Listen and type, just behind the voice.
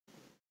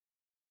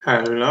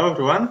Hello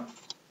everyone,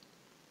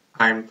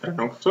 I'm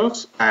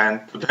Tyranuxus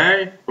and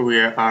today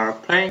we are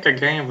playing a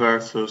game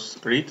versus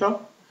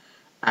Rito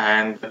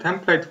and the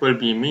template will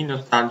be me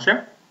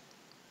nostalgia.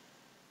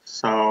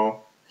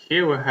 So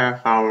here we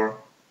have our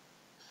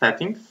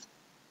settings.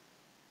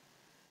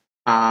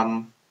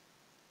 Um,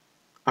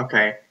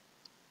 okay,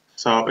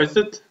 so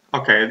it's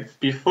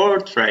before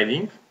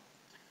trading.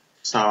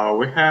 So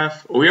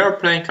we are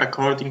playing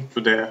according to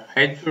the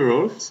hedge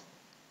rules.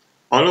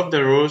 All of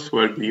the rules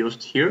will be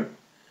used here.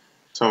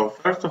 So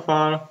first of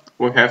all,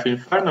 we have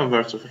Inferno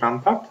versus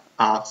Rampart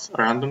as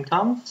random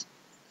towns.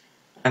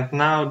 And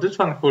now this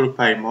one who will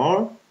pay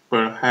more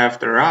will have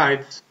the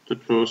right to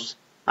choose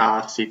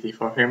a city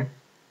for him.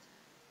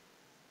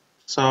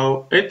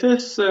 So it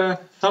is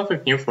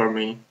something new for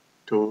me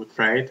to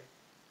trade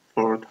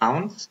for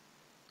towns.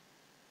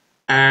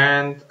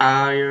 And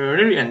I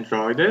really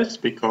enjoy this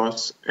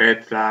because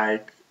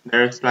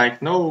there's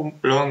no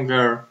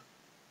longer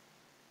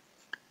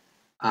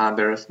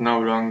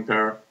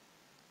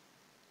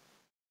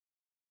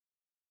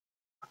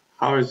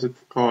how is it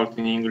called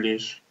in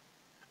English?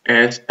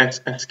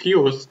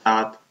 Excuse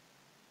that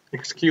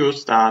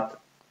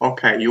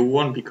okay, you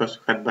won because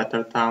you had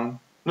better town.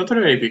 Not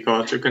really,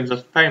 because you can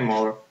just pay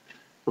more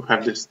to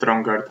have this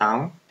stronger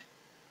town,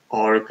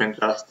 or you can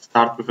just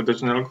start with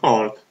additional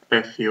gold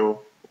if you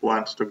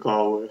want to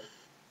go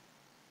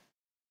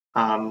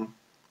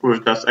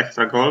with just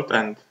extra gold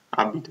and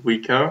a bit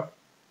weaker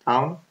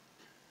town.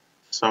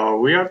 So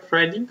we are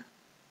trading.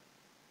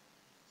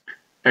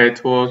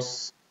 It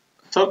was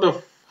sort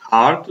of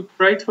hard to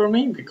trade for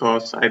me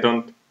because I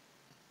don't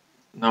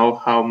know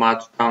how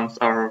much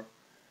how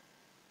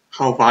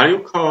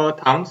value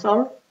towns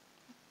are.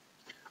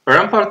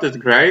 Rampart is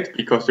great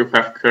because you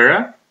have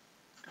Kura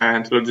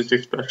and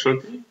logistics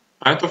specialty.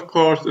 And of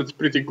course, it's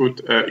pretty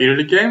good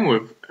early game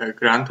with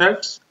Grand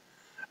Elves.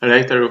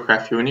 Later you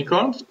have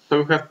Unicorns, so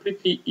you have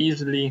pretty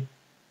easily.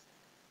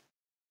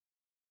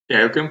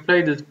 Yeah, you can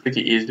play this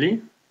pretty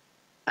easily.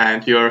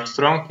 And you're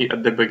strong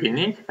at the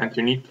beginning, and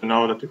you need to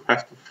know that you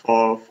have to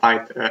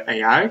fight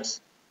AIs.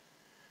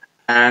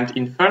 And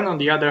Inferno, on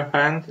the other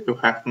hand, you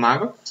have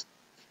Maggots,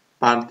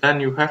 but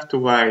then you have to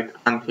wait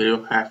until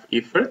you have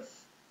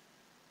Ifrits.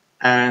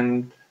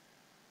 And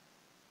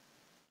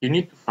you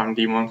need to farm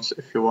demons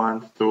if you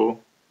want to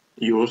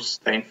use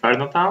the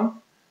Inferno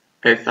town.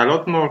 It's a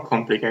lot more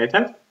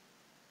complicated,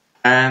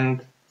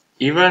 and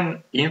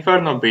even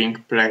Inferno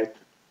being played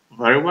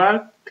very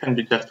well can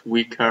be just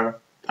weaker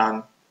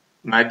than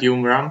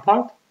medium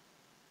Rampart,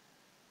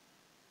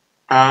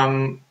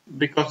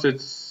 because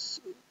it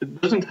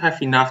doesn't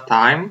have enough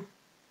time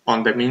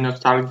on the Mini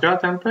Nostalgia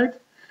template.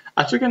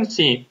 As you can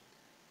see,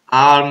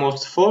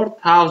 almost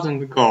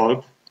 4,000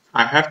 gold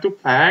I have to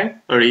pay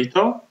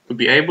Rito to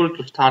be able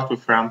to start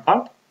with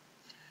Rampart.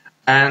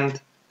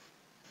 And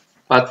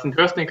what's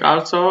interesting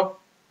also,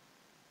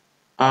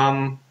 he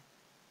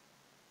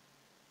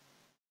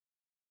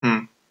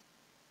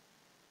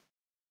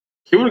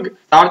will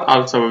start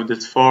also with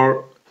this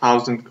 4,000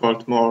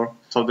 gold more.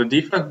 So the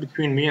difference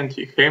between me and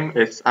him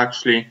is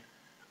actually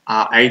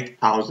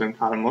 8,000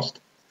 almost.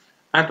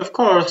 And of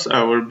course,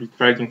 I will be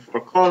trading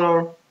for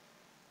color.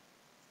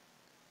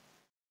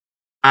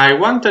 I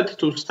wanted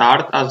to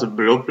start as a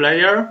blue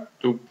player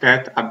to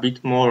get a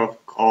bit more of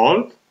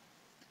gold.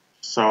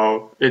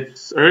 So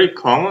it's really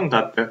common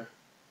that the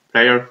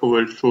player who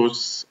will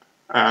choose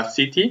a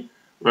city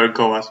will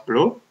go as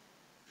blue.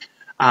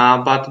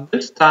 But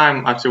this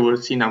time, as you will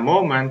see in a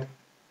moment,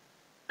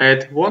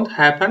 it won't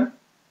happen.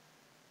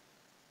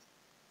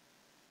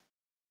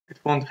 It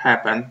won't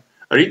happen.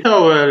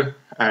 Rito will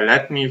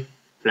let me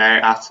play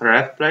as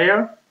red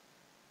player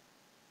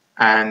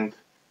and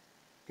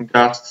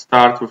just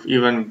start with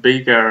even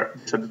bigger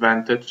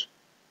disadvantage.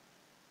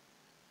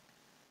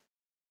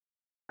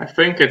 I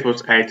think it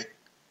was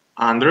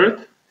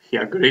 800 he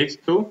agreed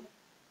to.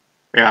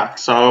 Yeah,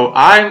 so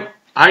I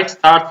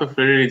start with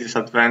really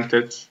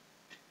disadvantage.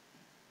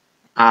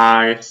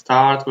 I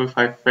start with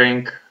I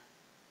think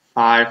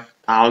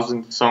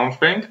 5,000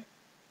 something.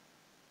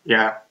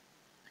 Yeah.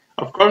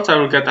 Of course I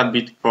will get a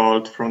bit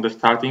gold from the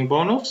starting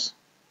bonus.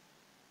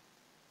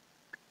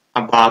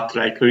 But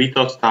like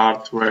Rito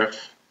starts with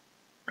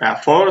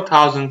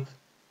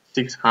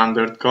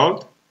 4,600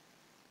 gold.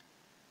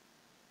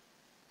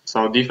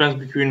 So difference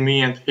between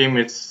me and him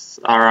is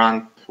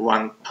around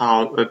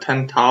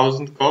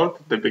 10,000 gold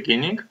at the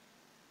beginning.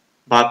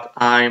 But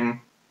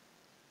I'm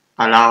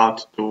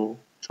allowed to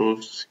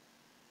choose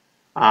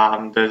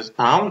this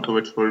town,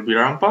 which will be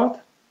Rampart.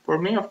 For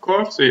me, of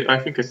course, I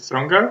think it's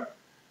stronger.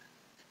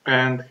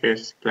 And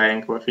he's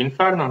playing with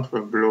Inferno and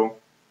with blue.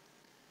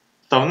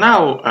 So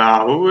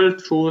now we will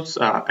choose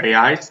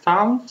AI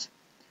towns,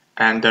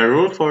 and the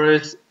rule for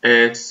it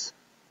is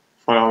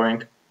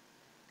following.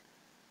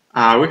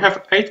 We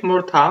have 8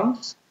 more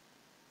towns,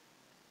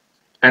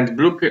 and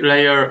blue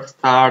player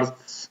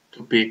starts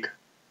to pick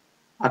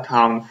a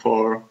town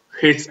for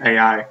his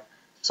AI.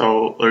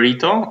 So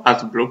Rito,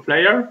 as blue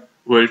player,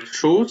 will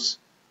choose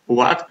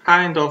what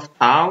kind of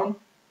town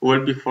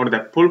will be for the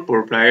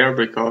purple player,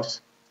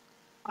 because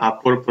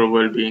Purple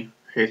will be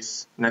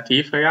his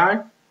native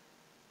AI.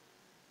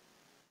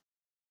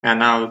 And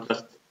now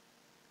just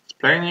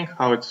explaining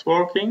how it's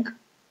working.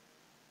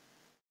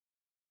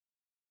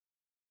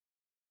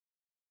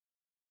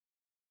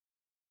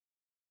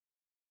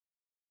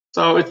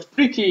 So it's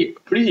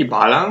pretty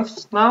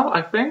balanced now,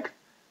 I think,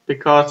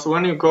 because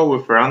when you go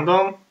with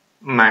random,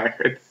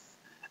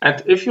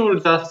 and if you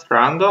just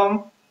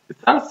random,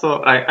 it's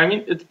also I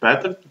mean it's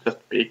better to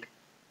just pick.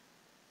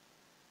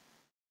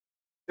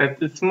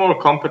 It's more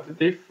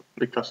competitive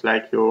because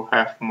like you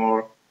have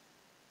more,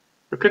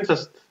 you can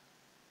just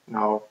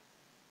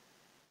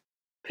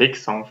pick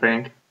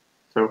something,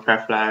 so you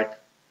have like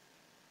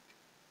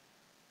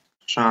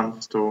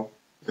chance to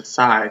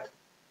decide.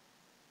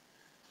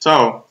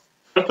 So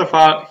first of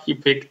all, he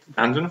picked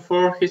dungeon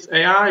for his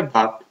AI,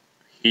 but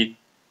he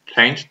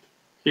changed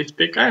his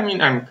pick. I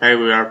mean, I'm okay,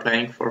 we are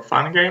playing for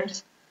fun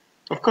games.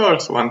 Of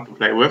course, want to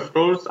play with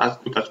rules as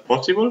good as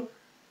possible,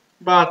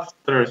 but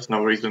there is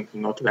no reason to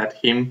not let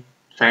him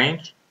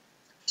change.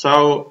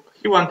 So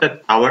he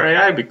wanted Tower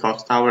AI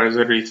because Tower is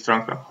really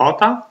strong on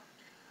Hota.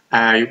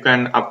 You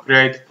can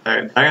upgrade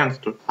Giants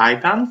to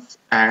Titans,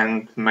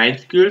 and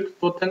Mage Guild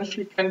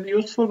potentially can be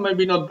useful.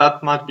 Maybe not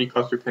that much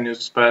because you can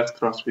use Spells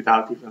Cross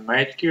without even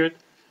Mage Guild,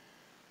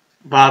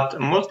 but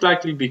most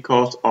likely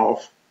because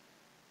of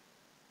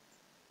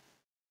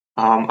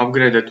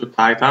upgraded to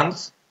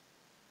Titans.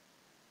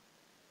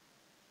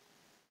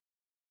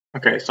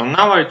 Okay, so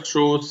now I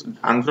choose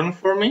Dungeon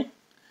for me.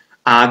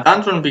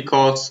 Dungeon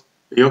because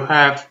you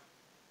have,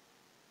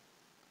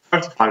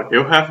 first of all,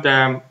 you have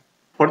the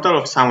Portal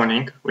of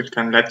Summoning, which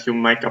can let you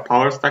make a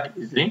power stack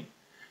easily.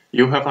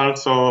 You have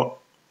also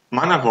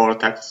Mana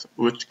Vortex,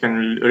 which can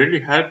really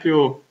help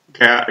you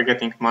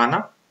getting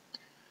mana.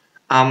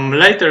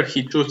 Later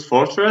he chose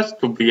Fortress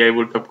to be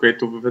able to upgrade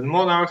to Vivid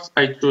Monarchs.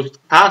 I chose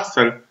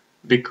Castle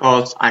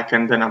because I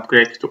can then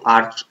upgrade to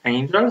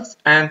Archangels,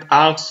 and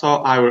also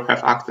I will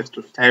have access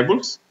to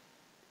Stables.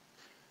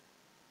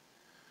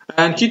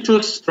 And he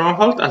chose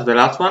Stronghold as the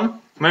last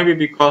one, maybe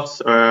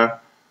because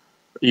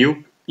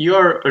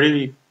you're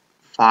really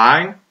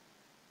fine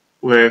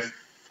with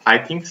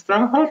fighting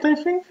Stronghold, I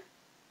think.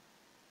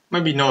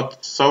 Maybe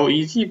not so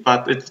easy,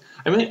 but it's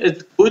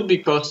good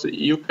because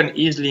you can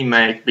easily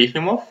make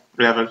Behemoth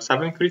level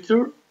 7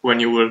 creature when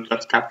you will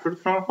just capture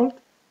Stronghold.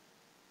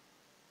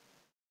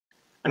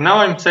 And now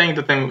I'm saying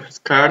that I'm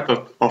scared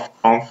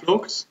of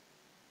Conflux,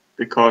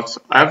 because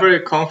every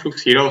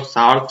Conflux hero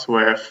starts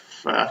with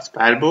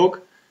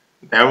Spellbook.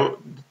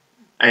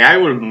 AI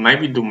will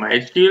maybe do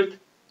Mage Guild,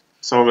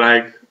 so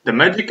like the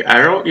Magic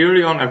Arrow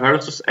Irion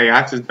versus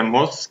AI is the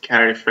most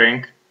scary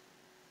thing.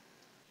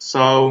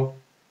 So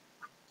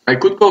I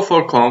could go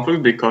for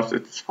Conflict because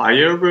it's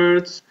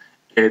Firebirds,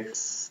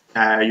 it's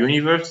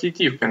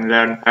University, you can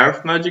learn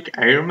Earth Magic,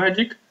 Air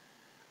Magic,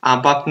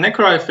 but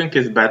Necro I think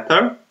is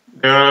better.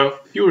 There are a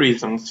few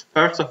reasons.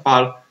 First of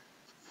all,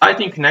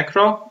 fighting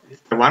Necro is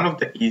one of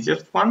the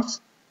easiest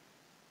ones,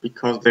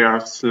 because they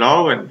are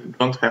slow and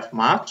don't have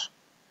much.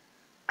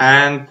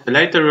 And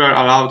later we are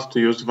allowed to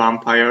use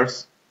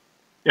vampires.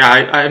 Yeah,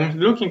 I'm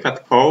looking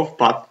at Cove,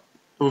 but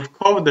with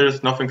Cove there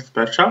is nothing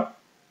special.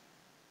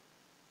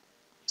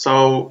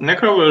 So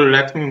Necro will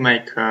let me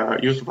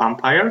use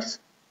vampires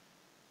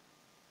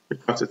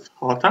because it's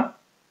Hota.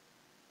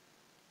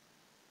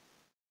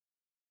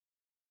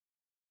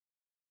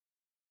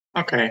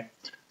 Okay,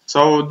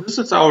 so this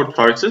is our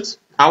choices.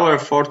 Tower,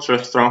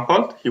 Fortress,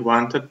 Stronghold he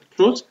wanted to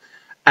choose,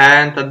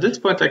 and at this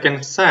point I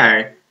can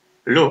say,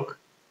 look,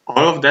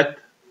 all of that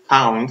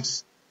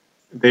towns,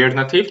 their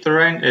native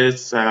terrain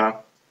is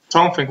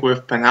something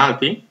with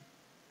penalty,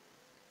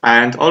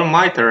 and all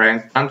my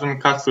terrains,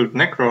 Dungeon, Castle,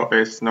 Necro,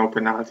 is no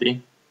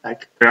penalty,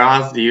 like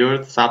grass,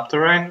 deer,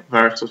 subterrain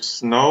versus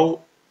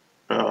snow,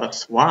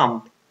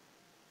 swamp,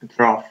 and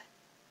rough.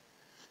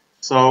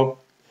 So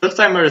first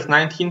timer is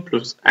 19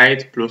 plus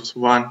 8 plus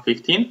 1,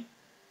 15.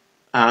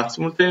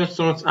 Simultaneous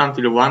turns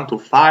until 1 to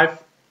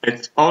 5.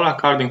 It's all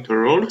according to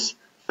rules.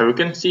 So we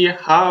can see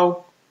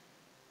how,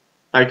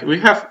 like, we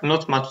have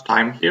not much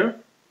time here.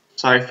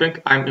 So I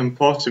think I'm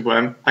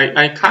impossible.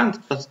 I can't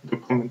just do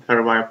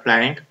commentary while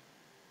playing.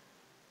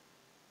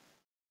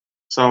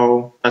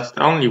 So that's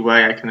the only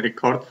way I can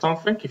record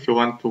something if you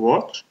want to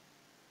watch.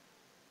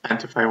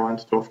 And if I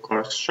want to, of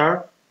course,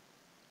 share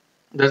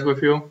this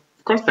with you.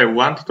 Of course I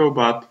want to,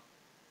 but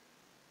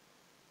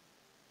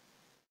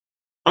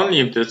only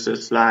if this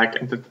is like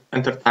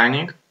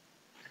entertaining.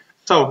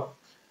 So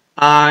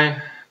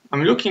I'm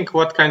looking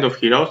what kind of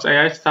heroes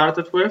AI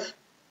started with.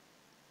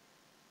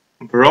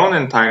 Brawn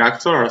and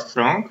Tyranuxus are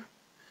strong.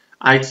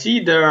 I see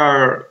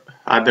there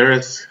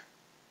is,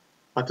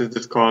 what is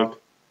this called?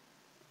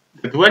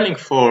 The dwelling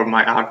for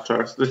my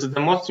archers. This is the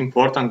most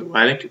important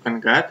dwelling you can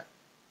get.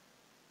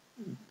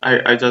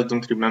 I just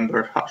don't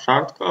remember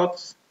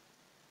shortcuts.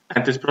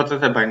 And it's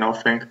protected by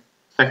nothing. So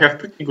I have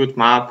pretty good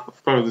map.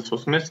 Of course this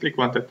was Mystic,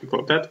 wanted to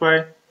go that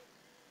way.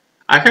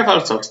 I have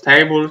also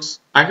stables.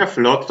 I have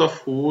lots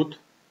of wood.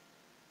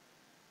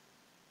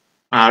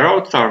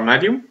 Roads are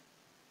medium.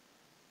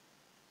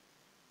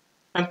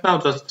 And now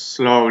just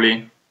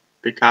slowly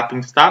pick up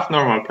in stuff,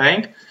 normal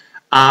playing.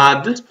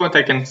 At this point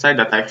I can say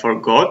that I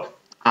forgot.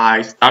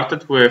 I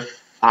started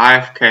with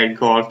 5k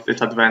gold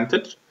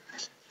disadvantage.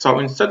 So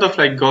instead of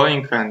like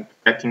going and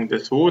getting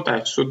this wood,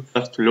 I should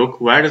just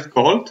look where is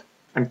gold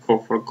and go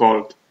for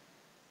gold.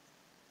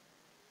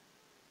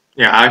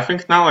 Yeah, I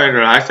think now I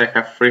realize I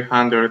have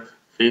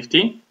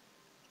 350.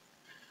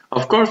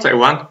 Of course I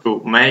want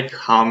to make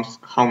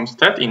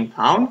homestead in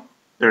town,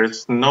 there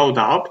is no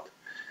doubt.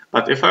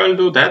 But if I will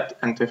do that,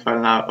 and if I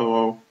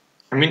now,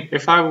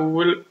 if I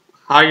will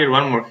hire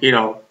one more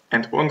hero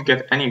and won't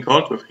get any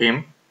gold with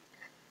him,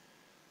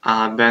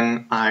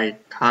 then I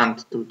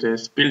can't do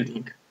this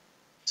building.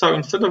 So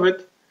instead of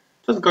it,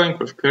 just going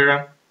with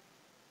Kira.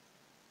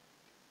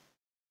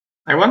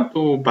 I want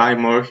to buy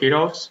more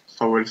heroes,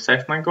 so we'll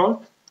save my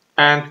gold.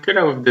 And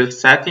Kira with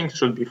this setting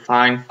should be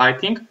fine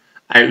fighting.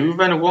 I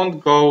even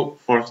won't go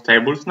for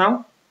stables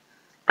now.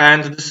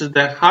 And this is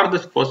the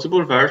hardest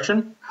possible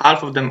version,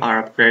 half of them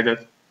are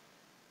upgraded.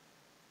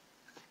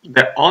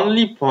 The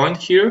only point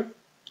here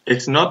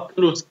is not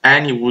to lose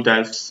any wood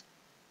elves,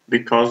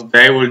 because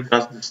they will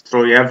just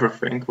destroy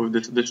everything with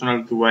this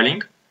additional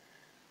dwelling.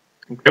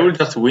 They will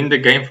just win the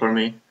game for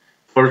me.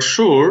 For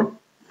sure,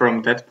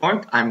 from that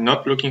point, I'm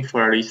not looking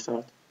for a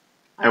restart.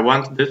 I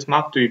want this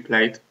map to be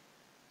played.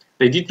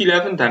 They did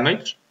 11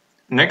 damage.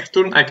 Next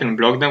turn I can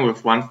block them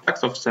with 1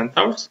 stack of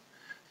centaurs,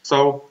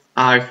 so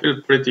I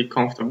feel pretty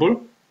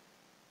comfortable.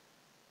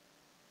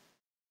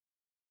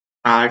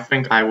 I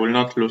think I will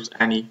not lose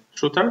any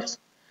shooters.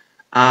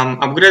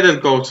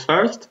 Upgraded goes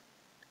first,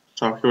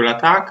 so he will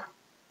attack,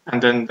 and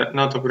then the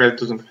not upgraded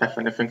doesn't have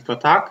anything to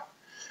attack.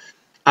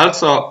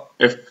 Also,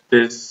 if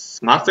this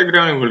Master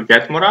Gremlin will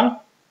get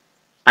morale,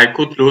 I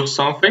could lose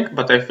something,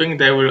 but I think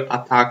they will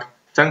attack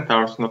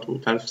centaurs, not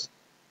wood elves.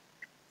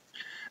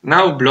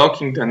 Now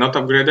blocking the not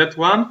upgraded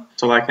one,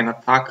 so I can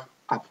attack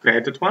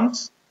upgraded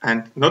ones,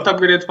 and not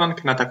upgraded one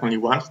can attack only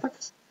 1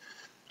 stacks.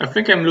 I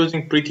think I'm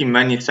losing pretty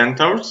many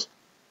centaurs,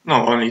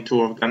 no, only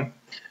 2 of them.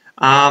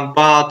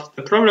 But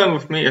the problem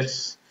with me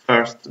is,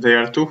 first, they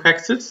are 2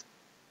 hexes.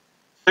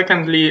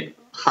 Secondly,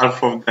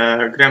 half of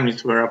the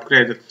gremlins were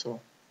upgraded, so...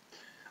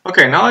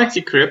 Okay, now I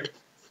see Crypt,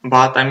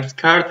 but I'm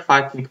scared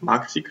fighting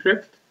Maxi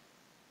Crypt.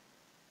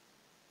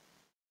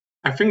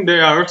 I think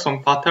there are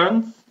some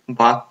patterns,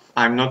 but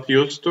I'm not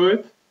used to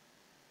it.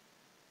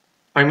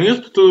 I'm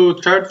used to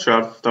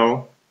Churchyards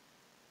though.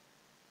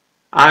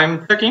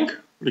 I'm checking,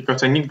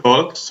 because I need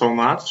gold so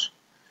much.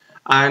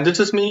 And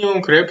this is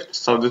minimum crypt,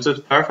 so this is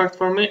perfect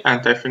for me,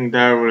 and I think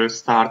there will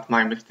start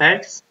my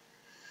mistakes.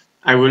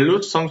 I will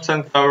lose some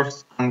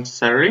centaurs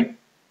unnecessarily.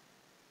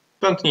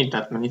 Don't need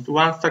that many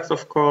 1 stacks,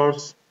 of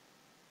course.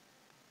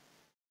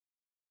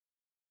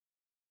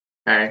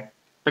 Okay,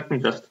 let me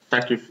just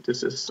check if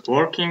this is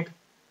working.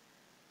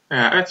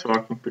 Yeah, it's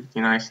working pretty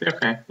nicely.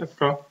 Okay, let's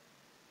go.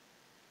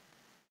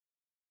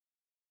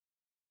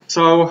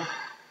 So,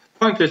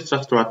 point is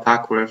just to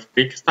attack with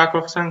big stack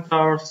of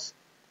centaurs.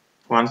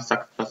 1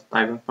 stack, just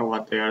I don't know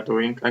what they are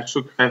doing. I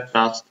should have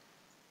just...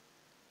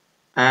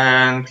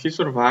 And he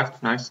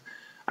survived, nice.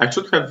 I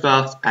should have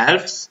just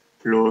elves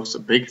plus a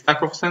big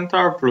stack of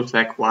centaur plus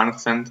like 1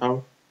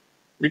 centaur.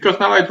 Because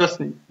now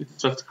it's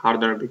just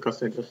harder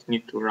because I just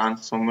need to run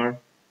somewhere.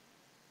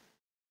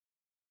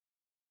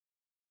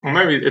 Or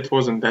maybe it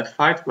wasn't that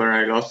fight where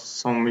I lost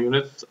some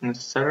units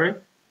unnecessarily.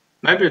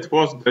 Maybe it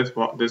was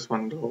this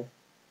one though.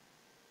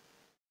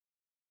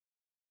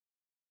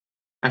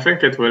 I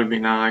think it will be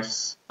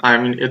nice. I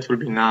mean, it will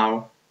be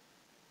now.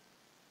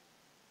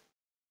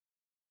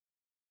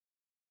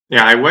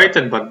 Yeah, I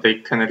waited, but they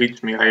can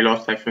reach me. I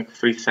lost, I think,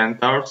 3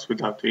 centaurs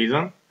without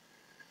reason.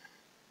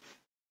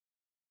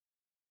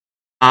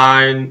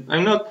 I'm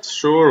not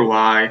sure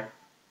why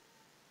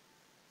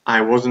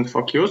I wasn't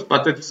focused,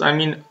 but it's, I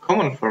mean,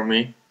 common for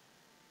me.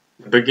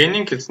 The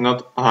beginning is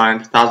not,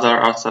 and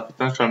Tazar as a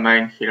potential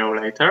main hero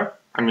later.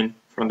 I mean,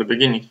 from the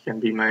beginning he can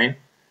be main.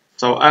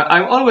 So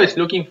I'm always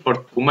looking for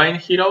 2 main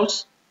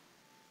heroes.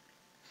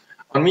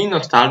 On me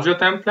nostalgia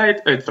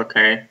template, it's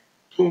okay.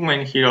 2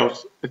 main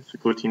heroes, it's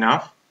good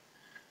enough.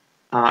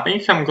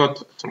 Ingham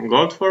got some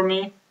gold for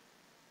me.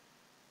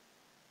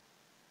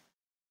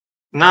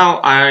 Now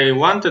I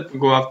wanted to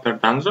go after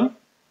dungeon,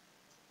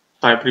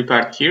 so I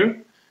prepared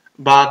here,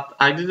 but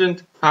I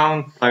didn't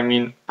count, I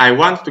mean, I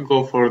want to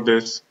go for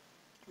this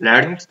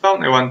learning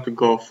stone, I want to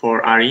go for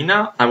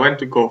arena, I want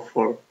to go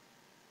for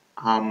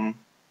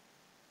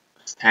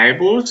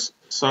stables,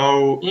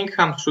 so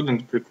Ingham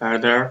shouldn't prepare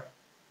there,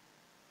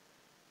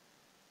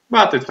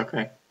 but it's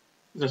okay,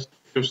 just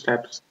a few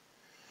steps.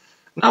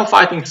 Now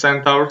fighting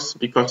centaurs,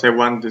 because I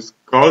want this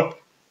gold,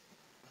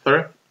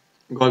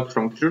 gold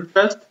from Cure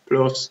Chest,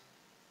 plus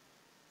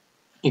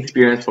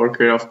experience for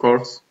Cure, of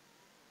course.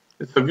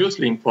 It's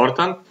obviously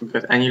important to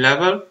get any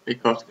level,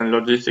 because then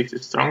logistics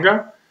is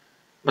stronger,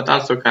 but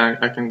also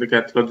I can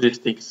get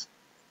logistics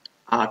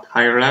at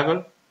higher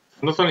level.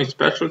 Not only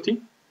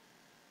specialty,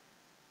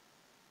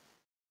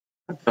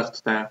 but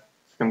just the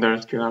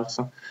secondary skill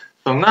also.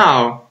 So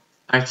now,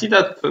 I see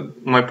that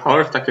my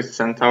power stack is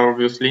centaur,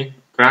 obviously,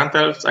 Grunt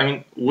Elves, I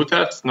mean Wood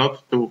Elves,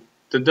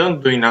 they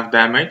don't do enough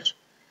damage.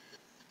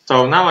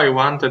 So now I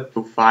wanted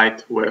to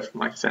fight with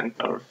my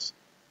Centaurs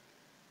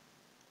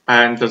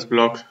and just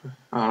block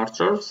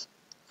archers.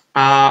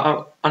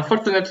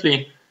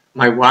 Unfortunately,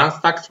 my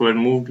 1-stacks will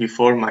move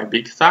before my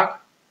big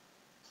stack.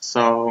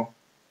 So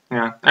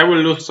yeah, I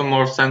will lose some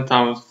more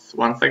Centaurs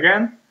once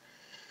again.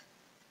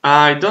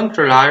 I don't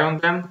rely on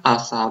them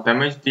as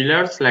damage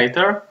dealers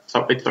later,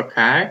 so it's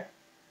okay.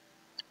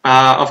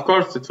 Of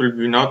course, it will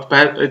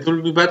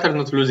be better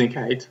not losing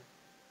 8.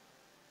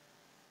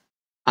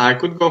 I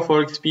could go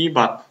for XP,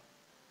 but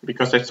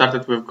because I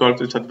started with gold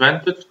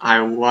disadvantage, I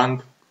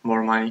want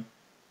more money.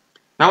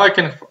 Now I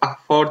can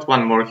afford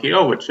one more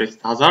hero, which is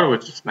Tazar,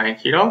 which is main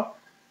hero.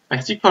 I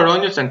see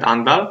Coronius and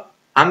Andal.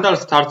 Andal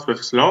starts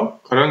with slow,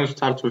 Coronius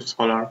starts with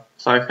solar,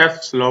 so I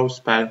have slow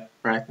spell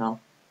right now.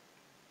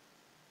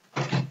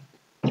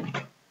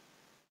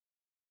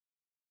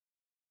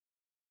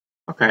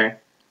 Okay,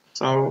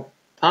 so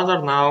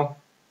Tazar now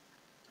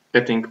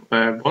getting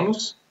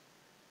bonus.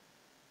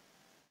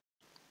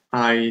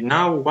 I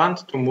now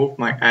want to move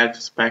my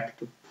elves back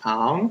to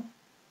town,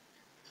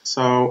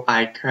 so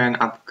I can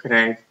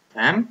upgrade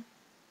them.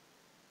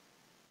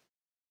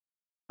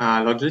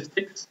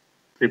 Logistics,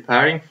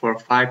 preparing for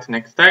fight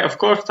next day. Of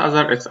course,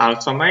 Tazar is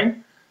also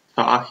main,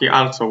 so he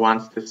also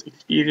wants this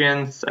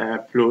experience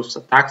plus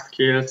attack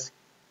skills.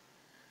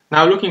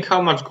 Now looking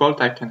how much gold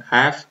I can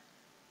have,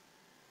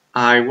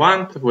 I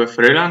want with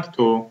Ryland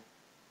to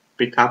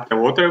pick up the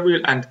water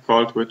wheel and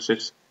gold which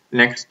is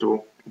next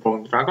to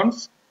bone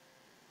dragons.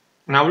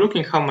 Now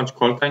looking how much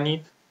gold I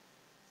need,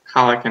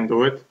 how I can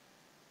do it.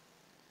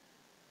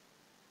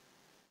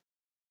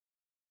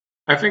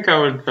 I think I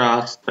will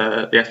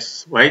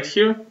just wait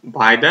here,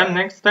 buy them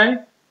next day,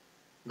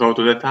 go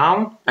to the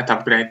town and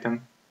upgrade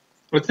them.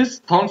 With this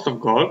tons of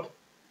gold,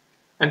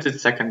 and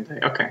it's second day.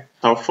 Okay,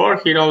 so 4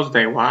 heroes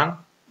day 1. I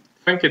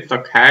think it's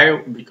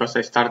okay because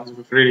I started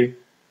with really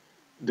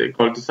the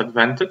gold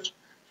disadvantage.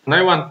 And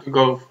I want to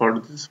go for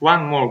this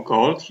one more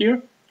gold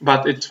here,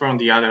 but it's from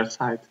the other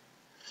side.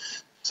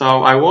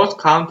 So I was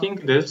counting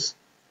this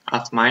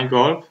as my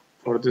gold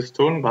for this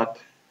turn, but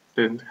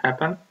didn't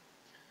happen.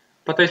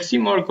 But I see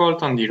more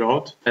gold on the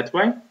road that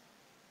way.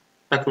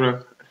 That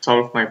will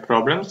solve my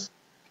problems.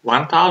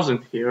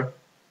 1000 here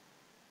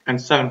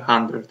and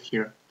 700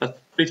 here. That's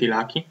pretty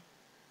lucky.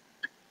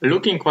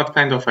 Looking what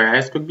kind of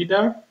AIs could be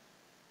there.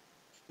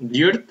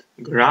 Dirt,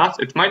 grass.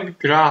 It might be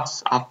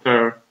grass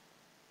after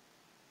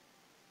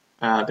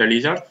the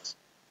lizards.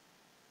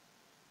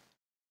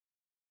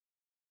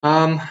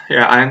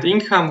 Yeah, and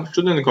income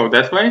shouldn't go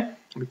that way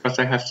because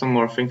I have some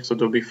more things to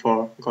do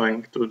before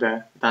going to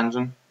the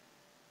dungeon.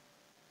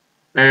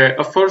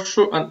 For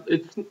sure,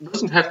 it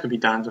doesn't have to be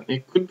dungeon.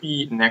 It could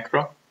be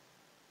necro,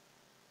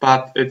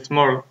 but it's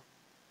more.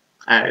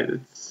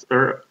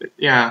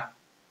 Yeah,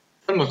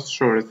 almost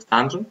sure it's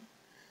dungeon.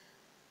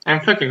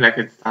 I'm feeling like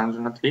it's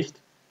dungeon at least.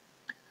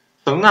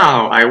 So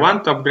now I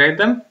want to upgrade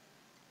them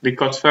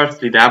because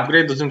firstly the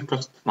upgrade doesn't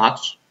cost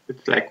much.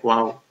 It's like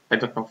wow, I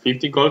don't know,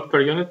 50 gold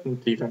per unit,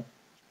 not even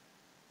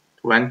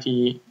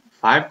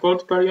 25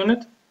 gold per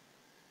unit,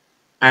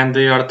 and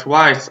they are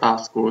twice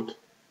as good.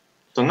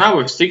 So now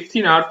with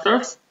 16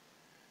 archers,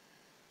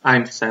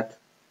 I'm set.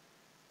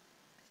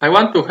 I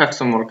want to have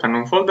some more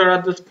cannon fodder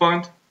at this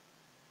point.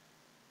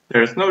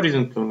 There is no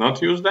reason to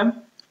not use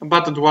them,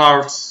 but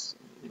dwarves,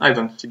 I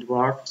don't see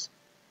dwarves.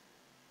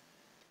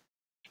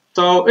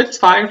 So it's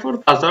fine for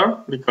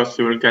Tazar because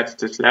you will get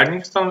this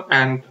learning stone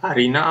and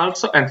arena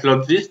also, and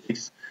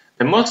logistics.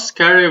 The most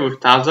scary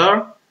with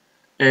Tazar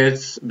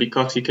is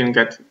because he can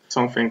get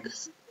something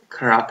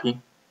crappy,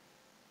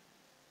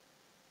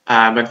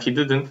 but he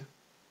didn't.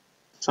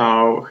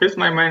 So he's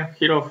my main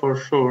hero for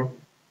sure.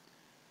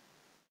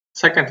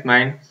 Second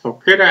main, so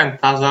Kira and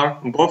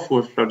Tazar, both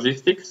with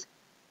logistics.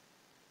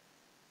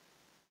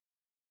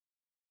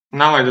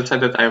 Now I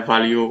decided I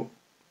value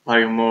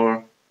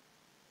more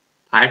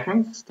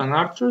pikemen than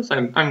archers.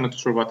 I'm not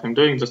sure what I'm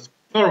doing, just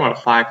normal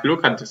fight.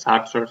 Look at these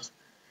archers.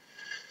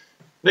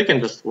 They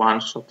can just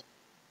one-shot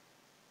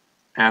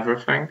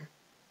everything.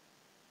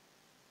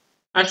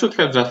 I should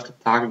have just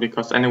attacked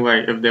because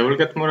anyway, if they will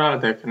get morale,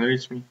 they can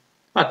reach me.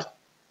 But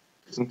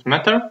it doesn't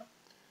matter.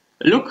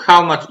 Look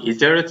how much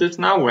easier it is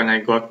now when I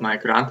got my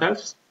Grunt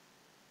Elves.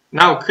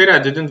 Now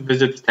Kira didn't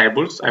visit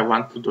stables, I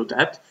want to do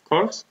that, of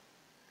course.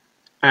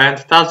 And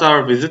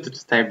Tazar visited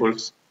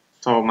stables,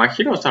 so my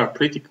heroes are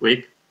pretty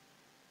quick.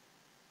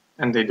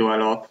 And they do a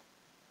lot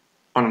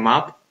on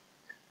map.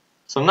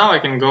 So now I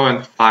can go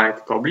and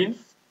fight goblins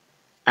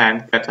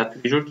and get a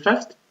treasure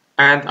chest.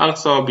 And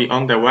also be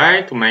on the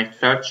way to make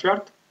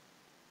churchyard.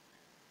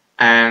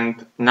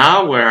 And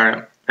now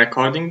we're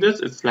recording this,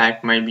 it's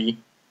like maybe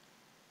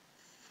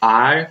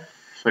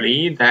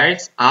 3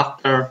 days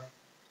after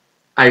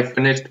I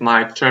finished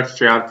my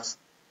churchyard's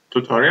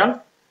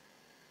tutorial.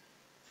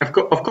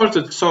 Of course,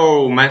 it's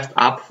so messed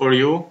up for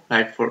you,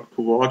 like to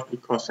watch,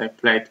 because I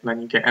played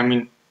many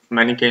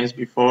games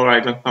before.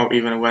 I don't know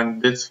even when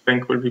this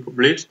thing will be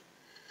published.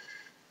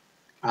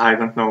 I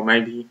don't know,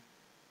 maybe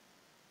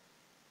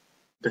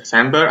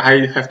December.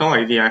 I have no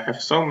idea. I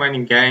have so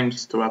many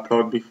games to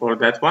upload before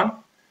that one.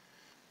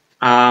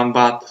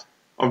 But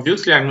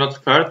obviously I'm not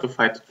scared to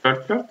fight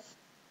churchyards.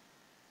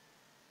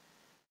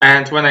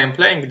 And when I'm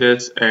playing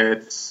this,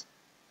 it's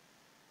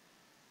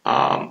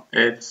like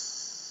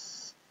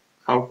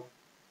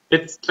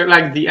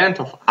the end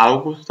of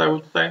August, I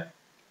would say.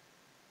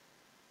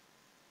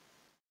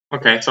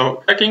 Okay,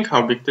 so checking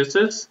how big this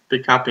is,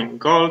 pick up in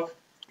gold,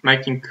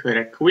 making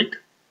her quick.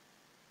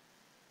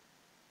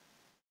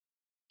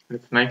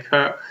 Let's make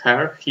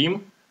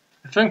him,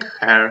 I think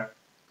her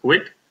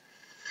quick.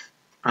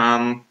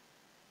 I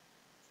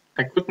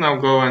could now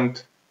go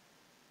and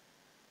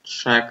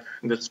check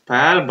the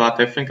spell, but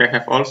I think I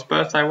have all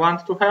spells I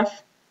want to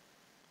have.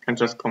 Can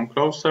just come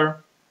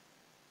closer.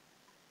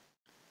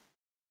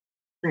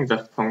 I think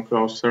just come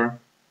closer.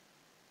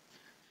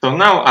 So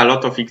now a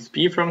lot of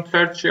XP from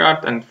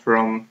Churchyard and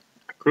from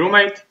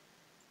Crewmate.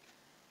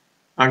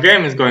 Our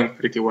game is going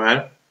pretty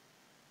well.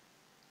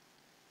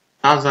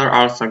 Tazar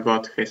also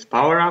got his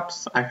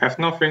power-ups. I have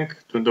nothing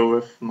to do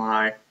with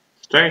my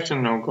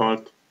station, no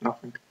gold,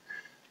 nothing.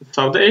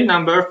 So day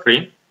number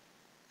 3.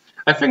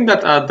 I think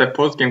that the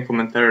post-game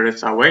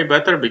commentaries are way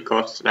better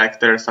because like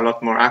there's a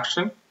lot more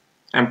action.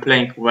 I'm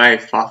playing way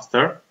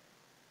faster.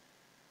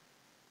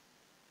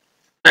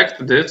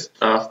 Checked this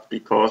just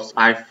because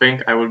I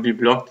think I will be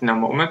blocked in a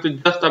moment.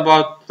 It's just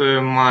about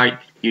my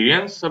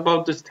experience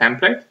about this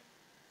template.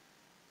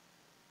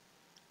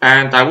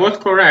 And I was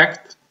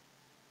correct.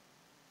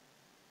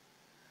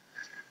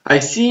 I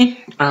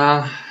see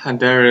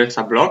there is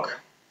a block,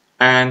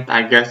 and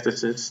I guess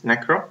this is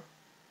Necro.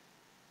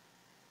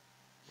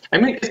 I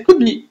mean, it could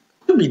be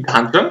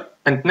Dungeon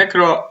and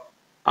Necro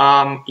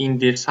in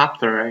the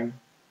subterrane.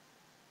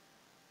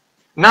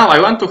 Now I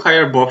want to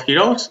hire both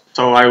heroes,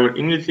 so I will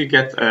immediately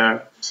get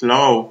a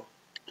slow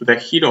to the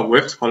hero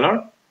with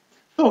Scholar.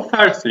 So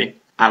firstly,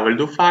 I will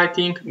do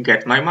fighting,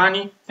 get my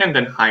money, and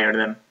then hire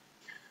them.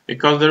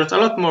 Because there's a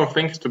lot more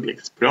things to be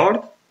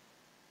explored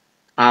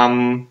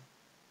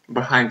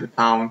behind the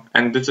town,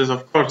 and this is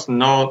of course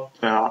not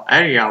the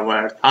area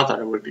where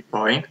Tazar will be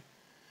going.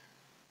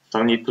 So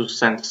I need to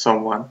send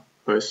someone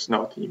who is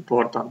not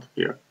important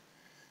here.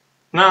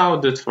 Now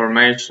this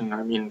formation,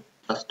 I mean,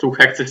 just 2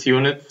 Hexes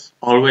units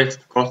always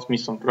cost me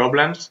some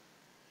problems.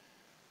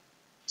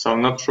 So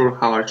I'm not sure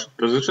how I should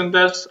position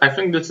this. I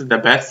think this is the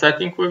best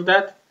setting with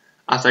that,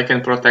 as I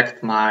can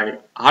protect my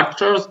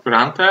archers,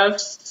 grand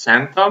elves,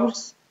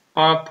 centaurs,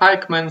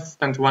 pikemen,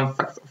 and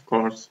 1/6 of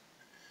course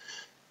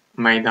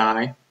may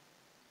die.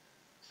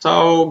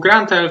 So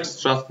grand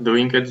elves just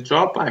doing its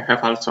job. I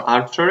have also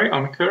archery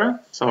on Kira,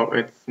 so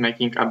it's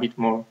making a bit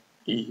more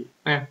easy.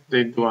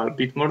 They do a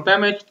bit more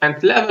damage.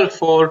 And level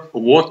 4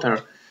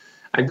 water.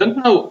 I don't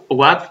know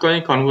what's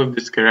going on with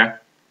this Kira,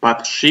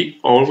 but she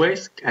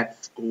always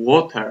gets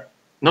water.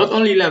 Not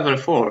only level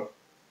 4,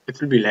 it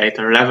will be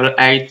later, level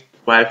 8,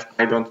 12,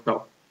 I don't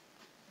know.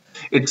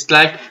 It's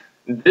like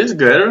this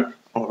girl,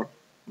 or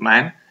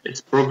man,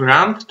 is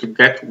programmed to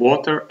get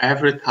water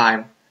every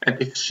time. And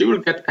if she will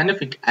get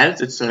anything else,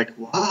 it's like,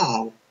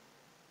 wow,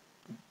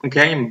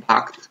 game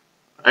bugged.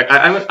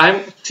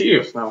 I'm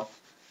serious now.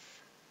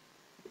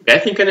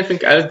 Getting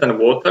anything else than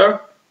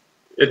water,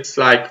 it's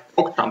like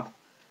PogChamp.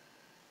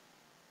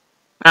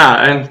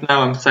 And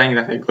now I'm saying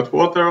that I got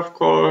water, of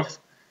course.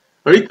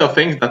 Rito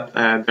thinks that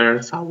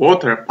there's a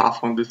water path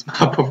on this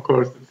map, of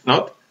course it's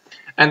not.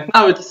 And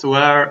now it's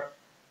where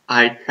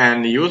I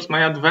can use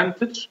my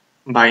advantage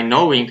by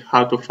knowing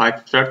how to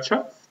fight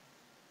churches.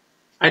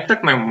 I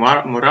check my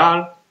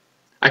morale.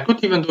 I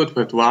could even do it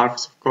with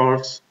dwarves, of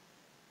course.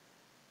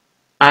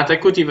 And I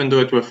could even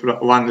do it with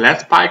 1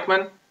 less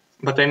pikeman,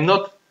 but I'm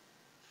not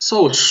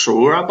so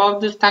sure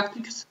about these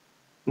tactics.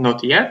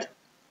 Not yet.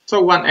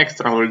 So 1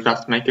 extra will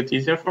just make it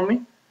easier for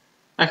me.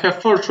 I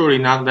have for sure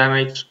enough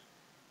damage.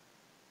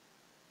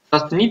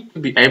 Just need to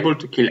be able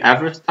to kill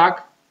every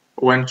stack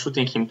when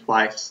shooting him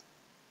twice.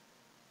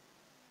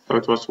 So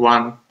it was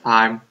 1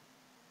 time,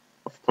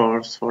 of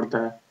course, for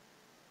the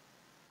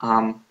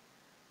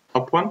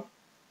top one.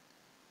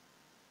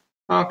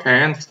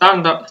 Okay, and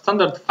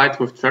standard fight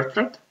with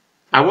Churchyard.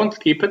 I won't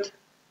keep it.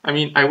 I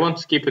mean, I won't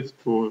skip it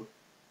to...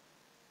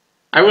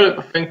 I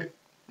will think...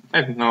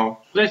 I don't know.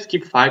 Should I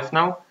skip fights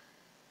now?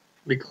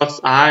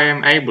 Because I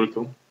am able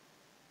to.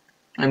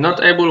 I'm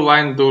not able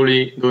when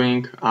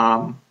doing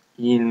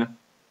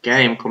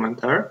in-game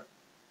commentary.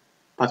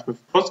 But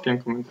with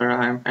post-game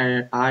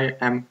commentary, I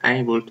am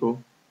able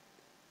to.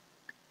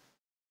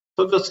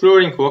 So just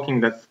luring,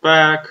 walking that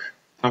back.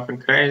 Nothing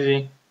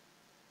crazy.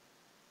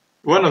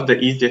 One of the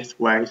easiest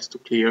ways to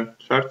clear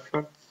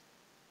Churchyards.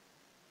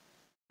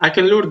 I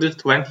can lure this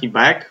 20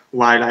 back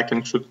while I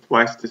can shoot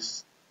twice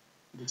this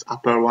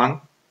upper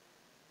one.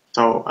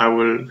 So I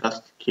will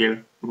just kill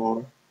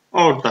more.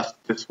 Or just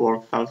this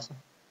works also.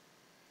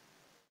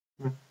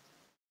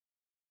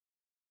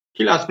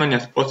 Kill as many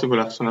as possible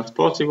as soon as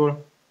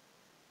possible.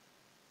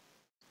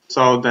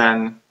 So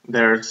then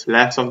there's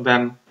less of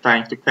them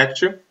trying to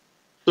catch you.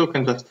 So you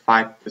can just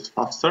fight this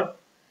faster.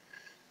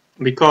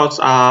 Because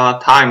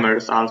timer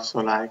is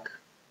also like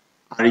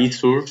a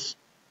resource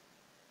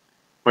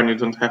when you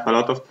don't have a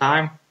lot of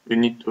time. You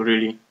need to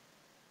really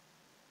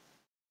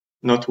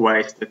not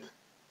waste it.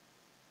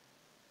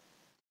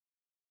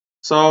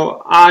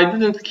 So I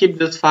didn't keep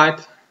this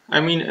fight. I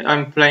mean,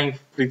 I'm playing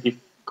pretty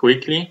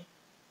quickly.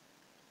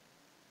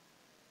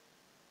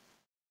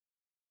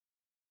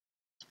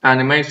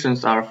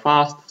 Animations are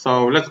fast,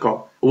 so let's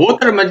go.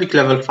 Water magic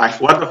level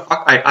 5. What the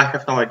fuck? I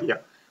have no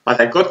idea. But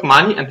I got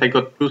money and I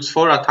got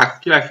 +4 attack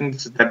skill. I think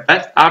this is the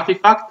best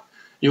artifact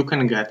you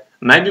can get.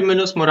 Maybe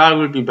minus morale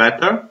will be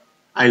better.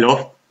 I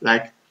love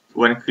like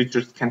when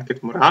creatures can't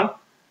get morale.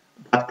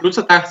 But plus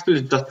attack skill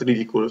is just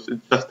ridiculous.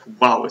 It's just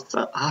wow, it's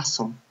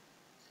awesome.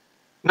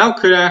 Now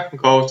Kira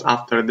goes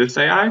after this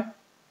AI.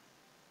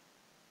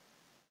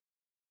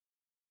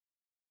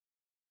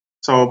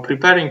 So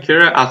preparing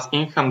Kira as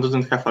Ingham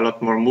doesn't have a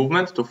lot more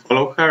movement to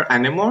follow her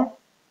anymore.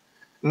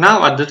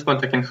 Now at this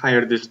point I can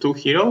hire these two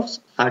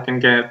heroes, so I can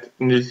get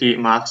immediately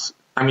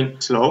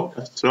slow,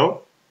 just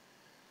slow.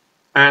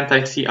 And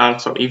I see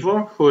also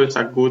Ivor, who is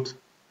a good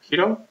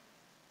hero.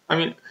 I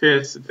mean, he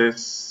is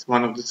this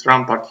one of these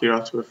Rampart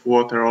heroes with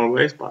water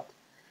always, but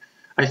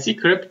I see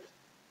Crypt.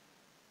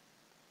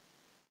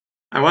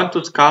 I want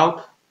to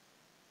scout.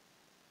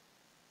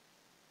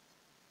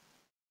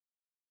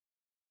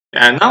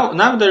 Yeah,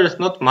 now there is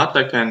not much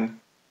I can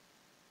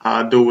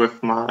do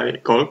with my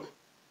gold.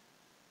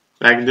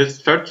 Like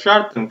this church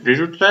shard and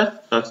treasure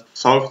chest just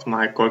solved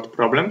my gold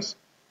problems.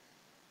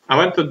 I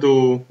want to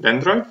do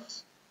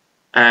dendroids,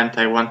 and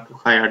I want to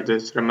hire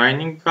these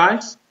remaining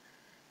guys.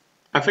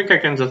 I think I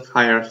can just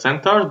hire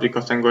centaurs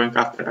because I'm going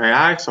after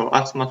AI, so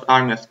as much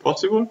army as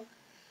possible.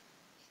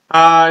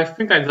 I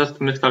think I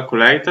just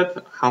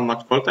miscalculated how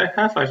much gold I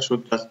have. I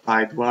should just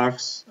buy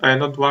dwarves,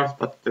 not dwarves,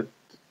 but the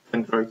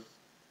dendroids.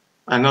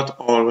 Not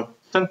all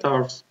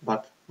centaurs,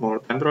 but more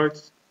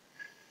dendroids.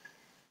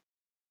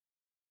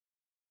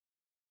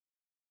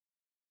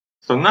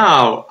 So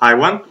now I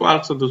want to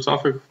also do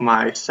something with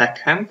my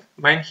second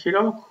main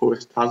hero, who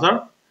is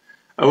Tazar.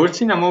 I will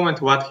see in a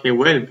moment what he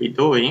will be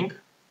doing.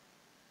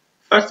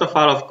 First of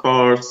all, of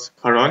course,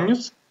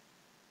 Tyranuxus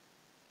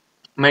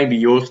may be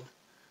used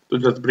to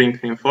just bring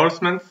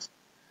reinforcements.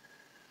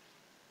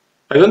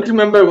 I don't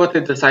remember what I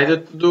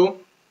decided to do.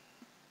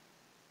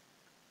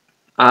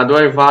 Do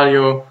I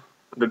value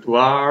the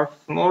dwarves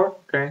more?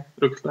 Okay,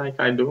 looks like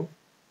I do.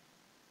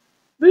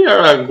 They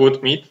are a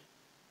good meat.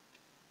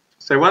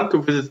 So I want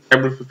to visit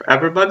tables with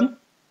everybody.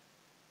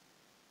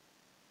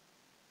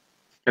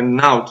 And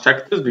now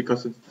check this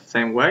because it's the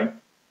same way.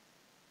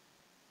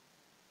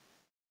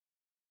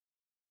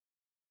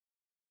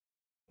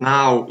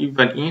 Now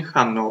even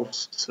Ingham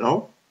knows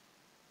slow.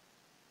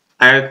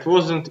 It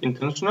wasn't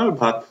intentional,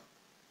 but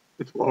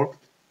it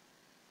worked.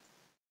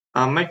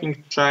 I'm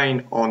making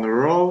chain on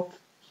road,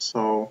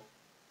 so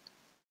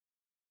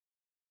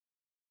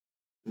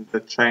the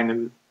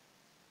chain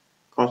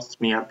costs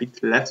me a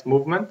bit less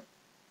movement.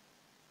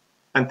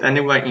 And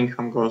anyway,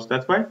 Ingham goes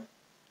that way.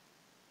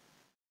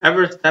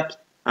 Every step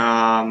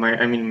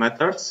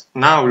matters.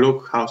 Now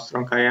look how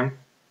strong I am.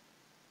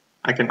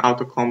 I can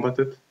auto-combat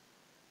it.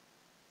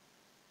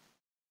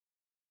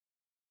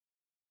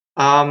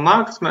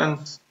 Marksmen,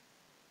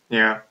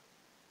 yeah.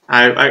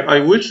 I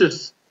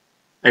wished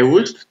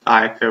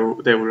like they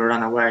will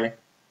run away.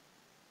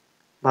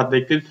 But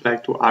they killed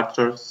like two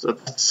archers, so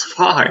that's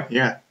fine,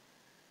 yeah.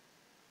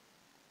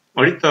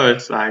 Rito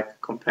is like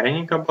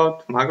complaining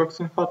about Magox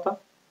in Hota. I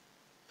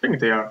think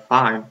they are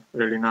fine,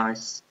 really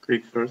nice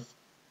creatures.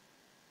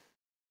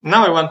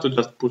 Now I want to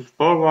just push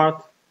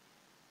forward.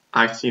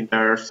 I see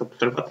there's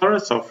observatory,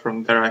 so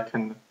from there I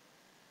can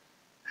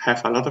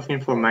have a lot of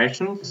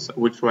information,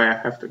 which way I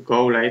have to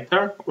go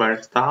later, where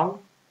it's town.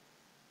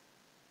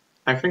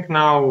 I think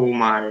now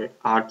my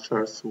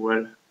archers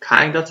will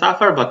kinda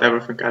suffer, but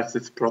everything else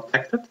is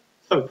protected,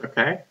 so it's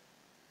okay.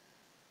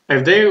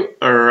 If they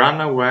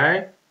run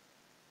away,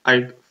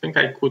 I think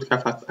I could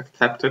have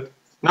accepted.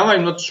 Now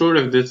I'm not sure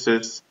if this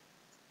is,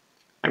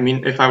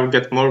 if I will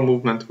get more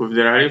movement with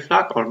the rally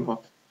flag or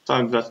not, so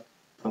I just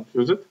don't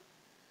use it.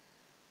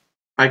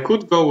 I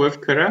could go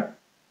with Kere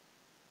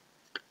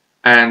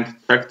and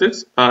check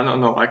this.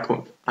 No, I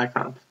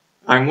can't.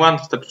 I'm one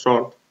step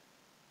short.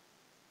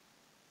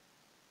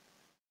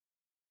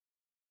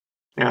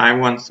 Yeah, I'm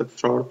one step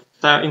short.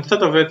 So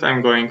instead of it,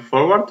 I'm going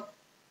forward.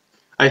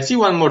 I see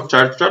one more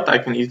charge shot I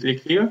can easily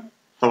clear,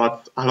 so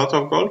that's a lot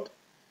of gold.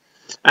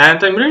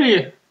 And I'm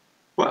really...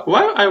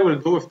 What I will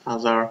do with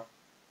Tazar?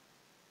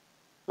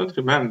 Don't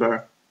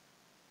remember.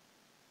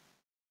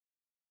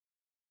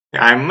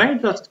 Yeah, I may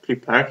just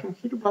prepare him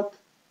here, but...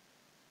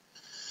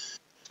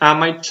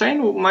 my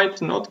chain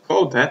might not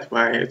go that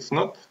way. It's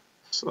not...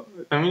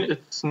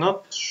 it's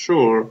not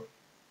sure.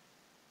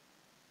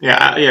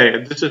 Yeah,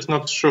 this is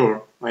not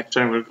sure. My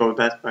chain will go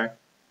that way.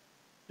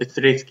 It's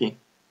risky.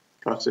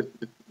 Because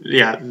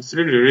it's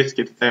really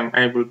risky that I'm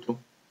able to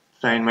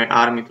train my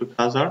army to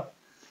Tazar.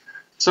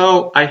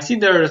 So I see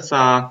there's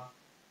a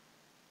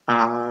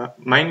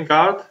main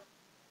guard,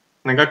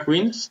 Naga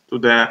Queens, to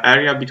the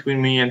area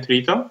between me and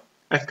Rito.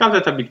 I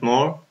scouted a bit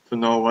more to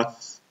know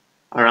what's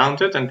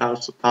around it, and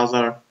also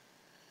Tazar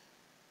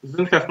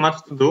doesn't have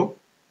much to do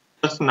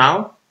just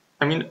now.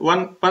 I mean,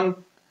 one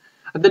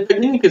at the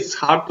beginning it's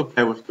hard to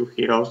play with two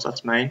heroes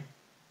as main.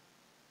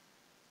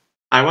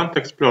 I want to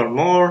explore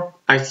more.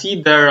 I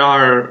see there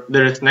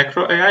is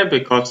Necro AI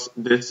because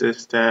this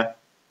is the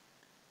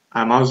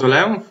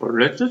mausoleum for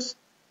riches.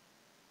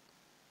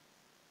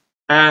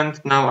 And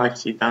now I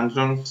see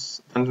dungeon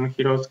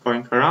heroes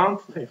going around.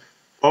 They have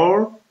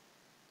 4.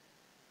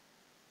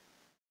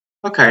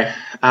 Okay,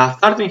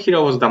 starting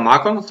hero was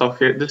Damagon, so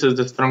here, this is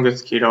the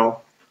strongest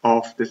hero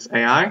of this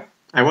AI.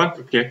 I want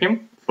to kill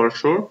him, for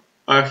sure.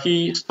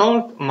 He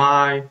stole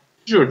my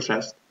treasure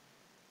chest,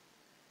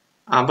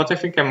 but I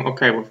think I'm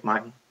okay with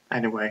money,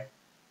 anyway.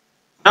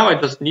 Now I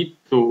just need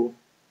to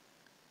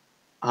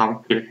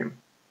kill him.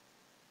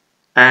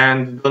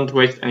 And don't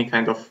waste any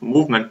kind of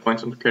movement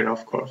points on Kira,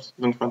 of course.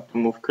 Don't want to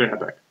move Kira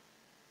back.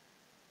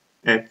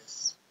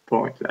 It's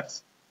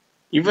pointless.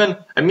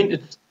 I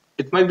mean,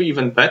 it might be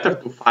even better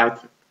to fight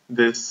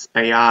this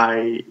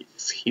AI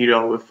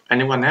hero with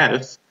anyone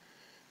else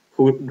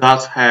who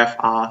does have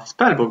a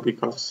spellbook,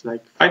 because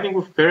like fighting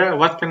with Kira,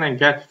 what can I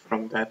get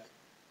from that?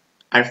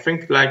 I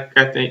think like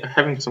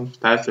having some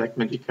spells like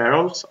magic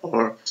arrows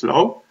or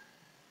slow,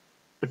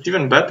 it's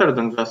even better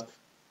than just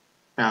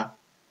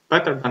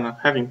better than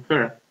having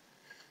Kira.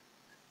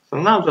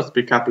 So now just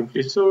pick up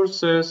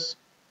resources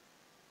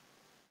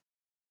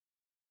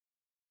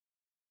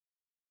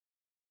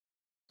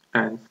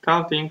and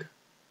scouting.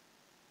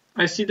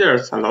 I see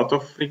there's a lot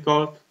of free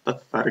gold,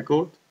 that's very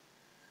good.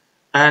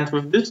 And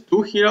with these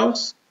 2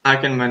 heroes, I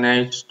can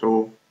manage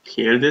to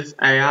kill this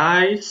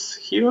AI's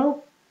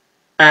hero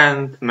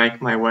and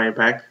make my way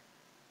back.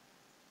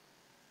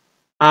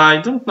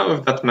 I don't know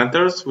if that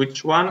matters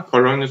which one,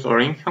 Coronius or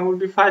Ingham will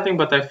be fighting,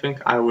 but I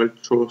think I will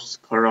choose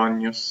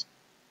Coronius.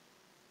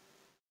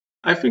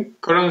 I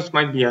think Coronius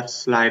might be a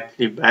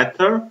slightly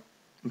better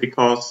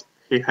because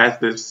he has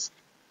this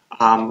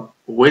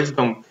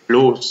Wisdom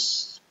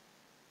Plus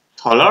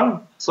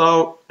Scholar,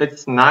 so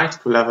it's nice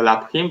to level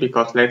up him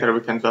because later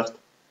we can just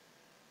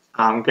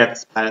get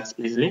spells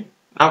easily.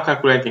 Now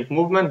calculating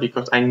movement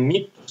because I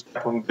need to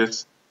step on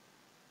this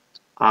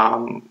I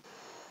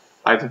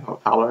don't know,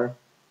 tower.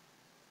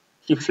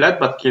 He fled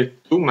but killed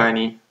too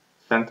many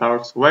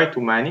centaurs, way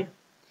too many.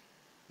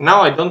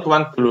 Now I don't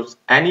want to lose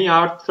any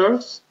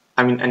archers,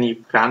 I mean any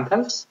grand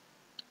elves,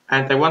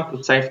 and I want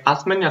to save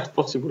as many as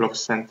possible of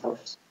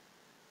centaurs.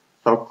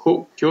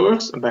 So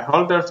cures,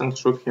 beholders, and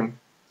shoot him.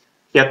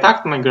 He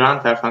attacked my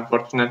grand elf,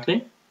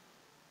 unfortunately.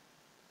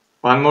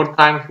 One more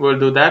time he will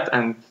do that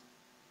and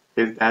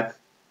he's dead.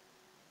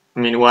 I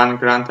mean, one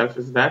grand elf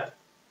is dead.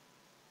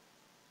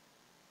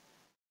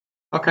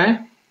 Okay,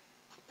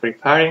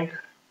 preparing.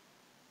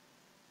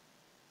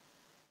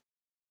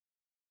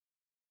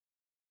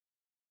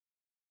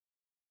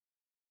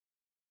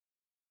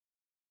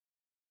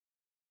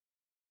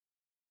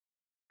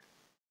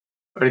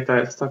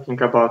 Rita is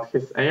talking about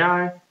his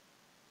AI.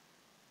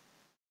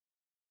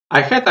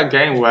 I had a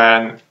game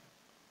when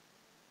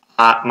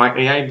my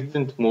AI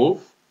didn't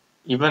move,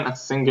 even a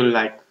single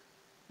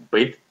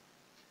bit,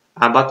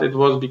 but it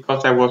was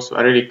because I was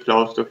really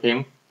close to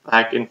him.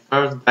 Like in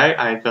first day,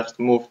 I just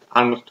moved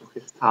almost to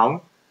his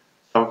town,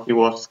 so he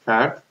was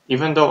scared.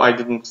 Even though I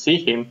didn't see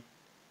him,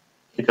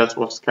 he just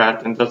was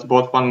scared and just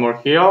bought one more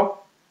hero,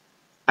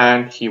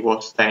 and he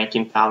was staying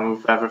in town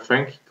with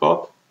everything he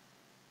got.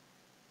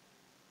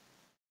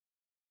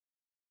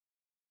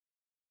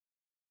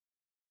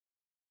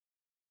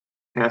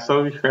 Yeah,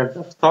 so we have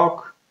the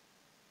stock.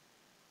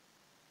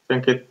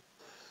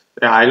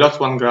 I lost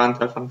one grand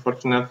elf,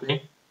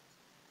 unfortunately.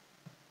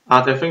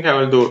 And I think I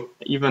will do,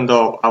 even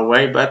though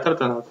way better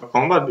than auto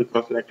combat,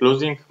 because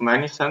losing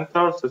many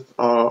centaurs is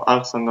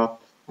also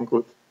not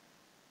good.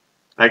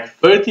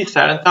 30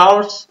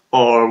 centaurs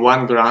or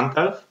one grand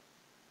elf,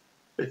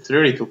 it's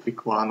really to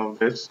pick one of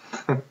this.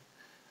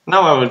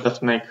 Now I will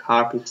just make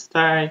Harpy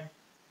stay,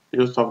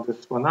 use of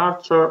this one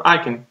archer, I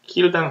can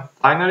kill them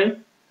finally.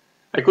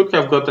 I could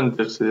have gotten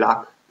this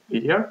luck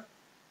earlier.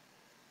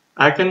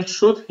 I can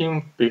shoot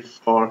him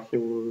before he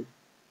will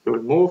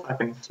move, I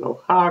can slow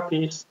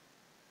Harpies.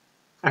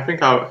 I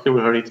think he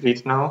will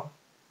retreat now.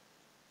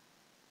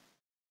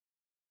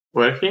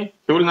 Will he?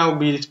 He will now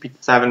be speed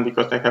 7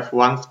 because I have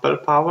 1 spell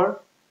power.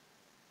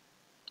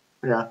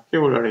 Yeah, he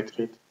will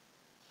retreat.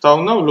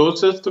 So no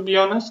losses, to be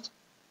honest.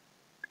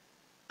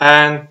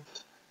 And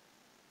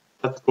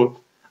that's good.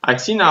 I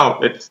see now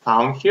it's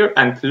down here,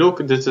 and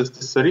look, this is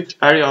this rich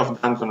area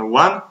of dungeon.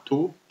 1,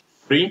 2,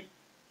 3,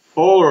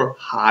 4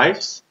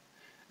 hives.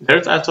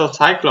 There's also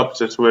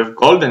Cyclopses with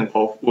golden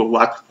bow,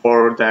 what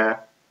for the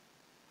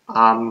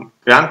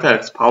Grand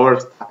Elf's power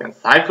stack, and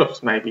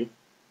Cyclops maybe.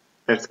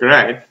 That's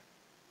great.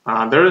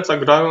 There is a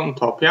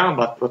Grontopia,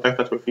 but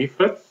protected with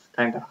Ifrits,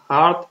 kinda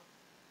hard.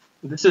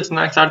 This is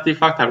nice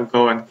artifact, I will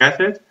go and get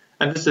it.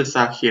 And this is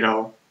a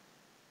hero.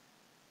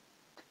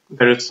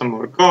 There is some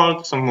more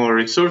gold, some more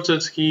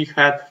resources. He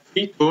had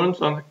 3 turns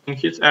in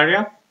his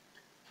area,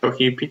 so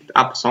he picked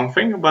up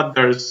something, but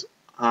there is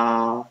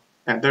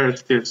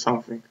still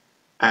something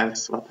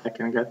else what I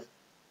can get.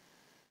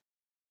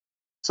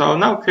 So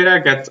now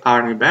Kira gets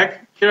army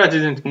back. Kira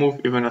didn't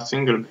move even a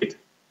single bit,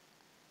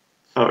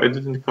 so it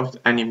didn't cost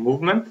any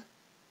movement.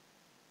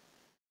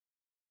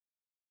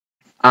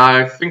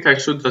 I think I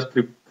should just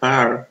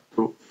prepare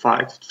to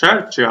fight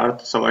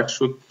Churchyard, so I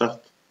should just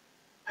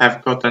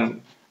have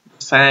gotten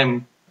the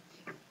same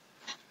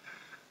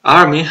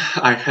army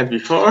I had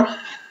before.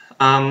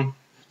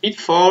 Speed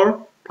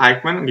 4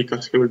 pikeman,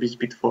 because he will be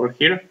speed 4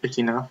 here, is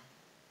enough.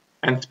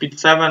 And speed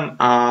 7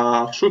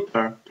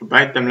 shooter, to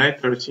bait them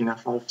later, is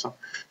enough also.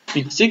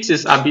 Speed 6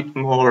 is a bit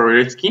more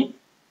risky.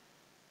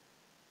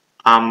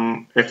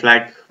 If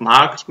like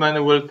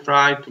marksman will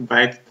try to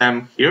bait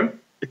them here,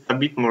 it's a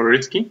bit more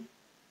risky.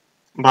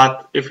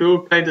 But if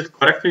you play this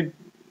correctly,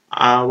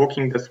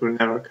 walking death will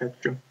never catch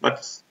you.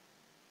 But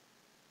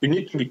you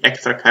need to be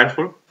extra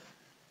careful.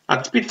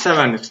 At speed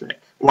 7 is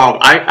like, wow,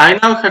 I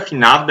now have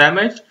enough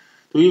damage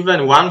to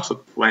even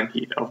one-shot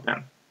 20 of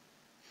them.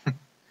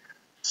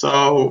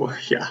 So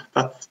yeah,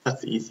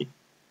 that's easy.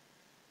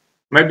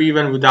 Maybe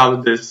even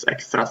without this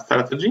extra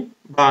strategy,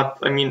 but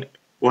I mean,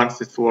 once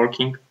it's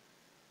working,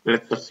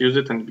 let's just use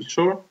it and be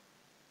sure.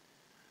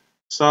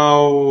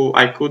 So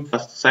I could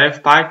just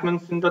save pikemen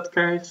in that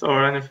case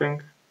or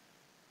anything.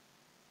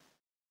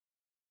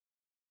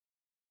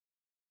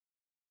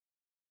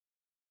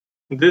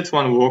 This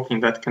one walking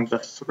that can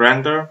just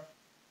surrender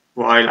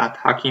while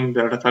attacking,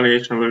 the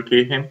retaliation will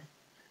kill him.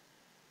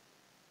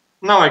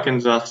 Now I can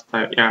just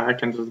I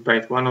can just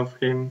bait one of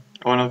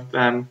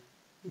them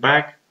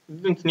back.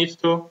 Didn't need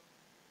to,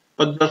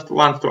 but just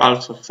want to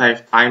also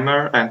save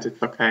timer, and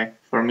it's okay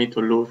for me to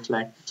lose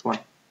like this one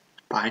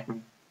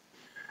pikeman.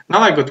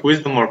 Now I got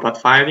wisdom or bad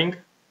fighting.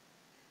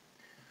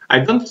 I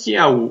don't see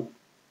a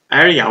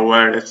area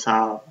where it's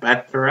a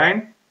bad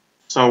terrain,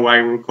 so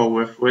I will go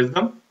with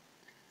wisdom.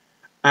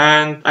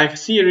 And I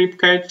see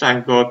ribcage. I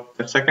got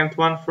the second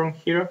one from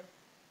here.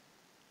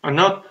 I'm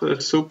not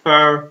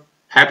super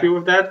happy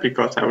with that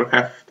because I will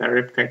have the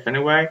ribcage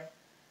anyway.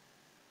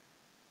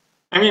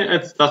 I mean,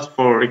 it's just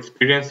for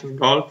experience and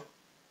gold.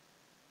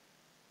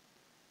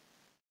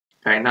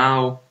 Okay,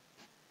 now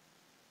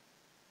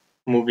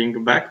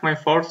moving back my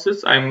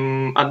forces.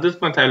 At this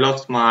point I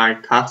lost my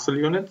castle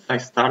units I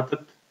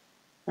started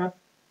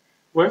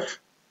with.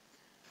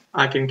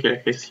 I can kill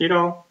his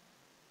hero.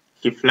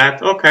 He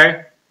fled.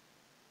 Okay.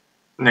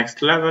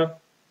 Next level.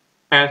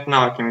 And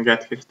now I can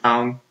get his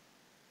town.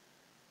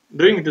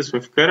 Doing this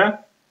with Kira,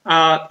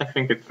 I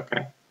think it's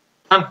okay.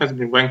 Town has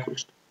been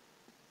vanquished.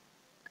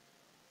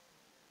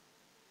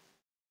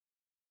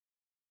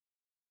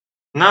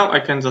 Now I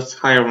can just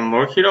hire one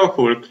more hero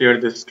who will clear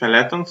the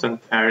skeletons and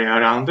area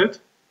around it.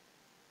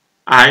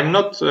 I'm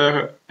not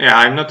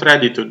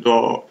ready to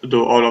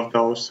do all of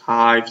those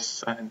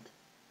hives and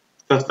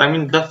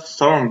just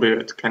storm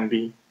build can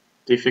be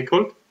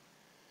difficult,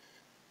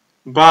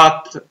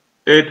 but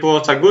it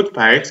was a good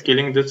pace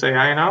killing this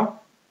AI now.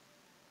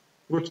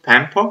 Good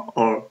tempo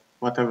or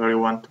whatever you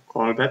want to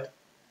call that.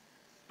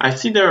 I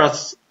see there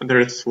is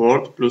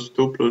sword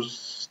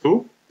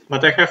 +2/+2,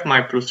 but I have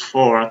my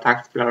 +4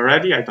 attack skill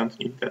already. I don't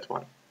need that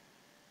one.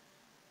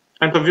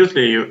 And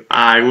obviously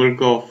I will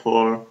go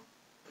for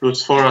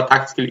 +4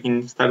 attack skill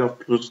instead of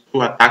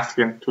 +2 attack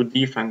skill and 2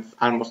 defense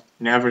almost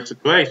in every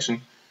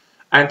situation.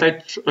 And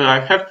I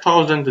have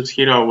chosen this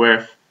hero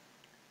with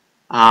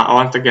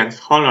once again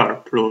Scholar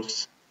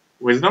plus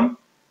Wisdom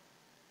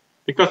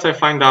because I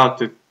find out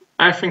that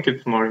I think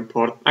it's more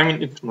important. I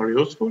mean, it's more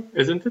useful,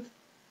 isn't it?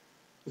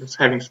 Just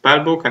having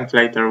spellbook and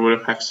later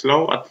we'll have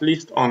slow, at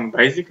least on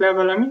basic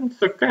level. I mean,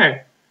 it's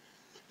okay.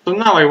 So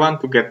now I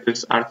want to get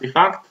this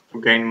artifact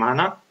to gain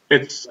mana.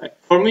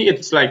 For me,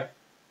 it's like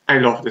I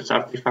love this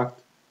artifact.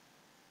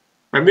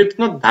 Maybe it's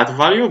not that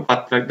value,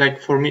 but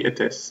like for me it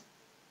is.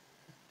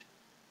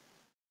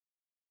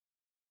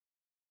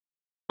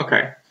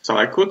 Okay, so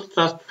I could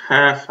just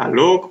have a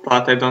look,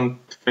 but I don't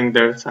think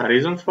there's a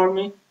reason for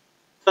me.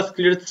 Just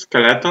cleared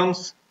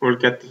skeletons, we'll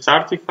get this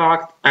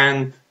artifact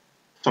and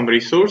some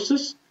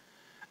resources.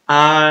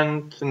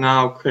 And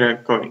now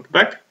going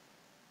back.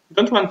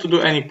 Don't want to do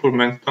any poor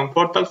stone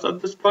portals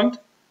at this point.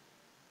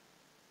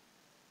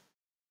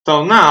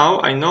 So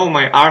now I know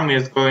my army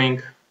is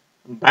going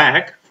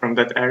back from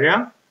that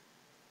area.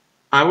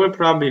 I will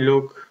probably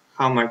look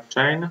how my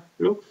chain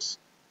looks.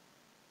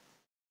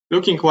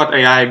 Looking what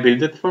AI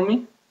built it for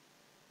me.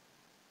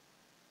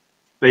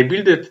 They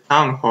built it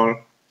Town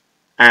Hall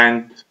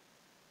and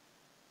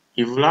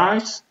Evil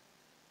Eyes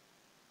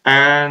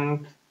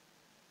and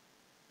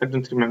I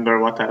don't remember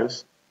what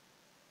else.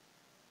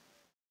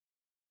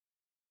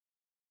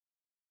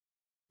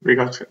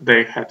 Because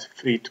they had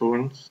 3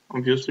 turns,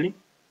 obviously.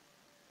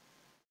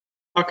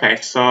 Okay,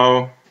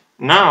 so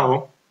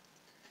now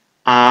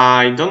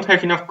I don't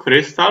have enough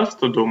crystals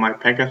to do my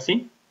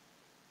Pegasi.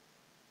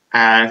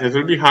 And it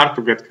will be hard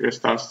to get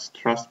crystals,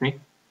 trust me.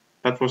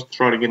 That was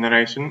true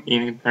regeneration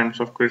in terms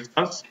of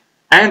crystals.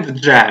 And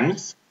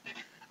gems,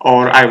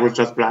 or I was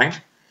just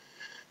blind.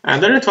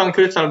 And there is one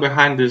crystal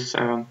behind this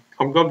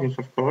hobgoblins,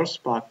 of course,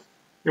 but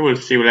you will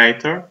see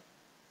later.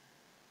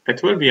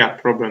 It will be a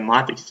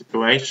problematic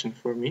situation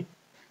for me.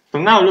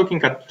 So now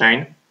looking at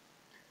chain,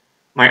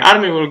 My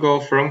army will go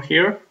from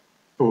here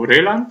to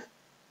Reland.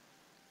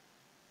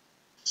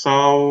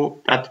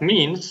 So that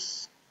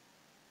means,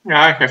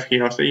 yeah, I have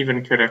heroes,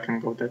 even Kira can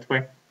go that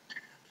way.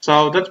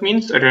 So that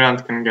means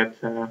Reland can get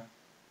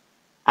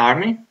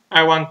army.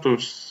 I want to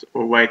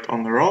wait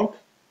on the road,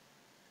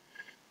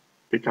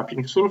 pick up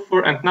in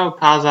Sulfur, and now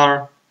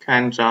Tazar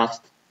can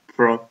just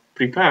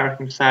prepare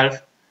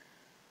himself,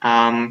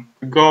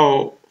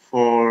 go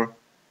for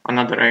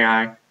another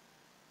AI,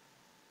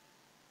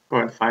 go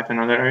and fight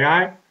another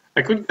AI.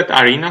 I could get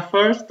Arena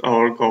first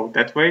or go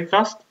that way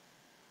just,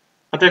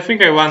 but I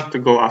think I want to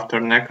go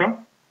after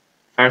Necro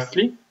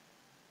firstly.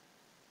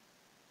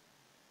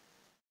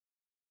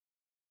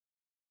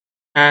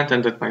 And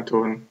ended my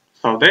turn.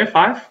 So day 5,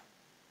 I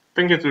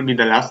think it will be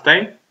the last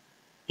day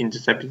in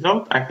this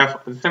episode. I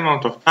have this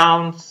amount of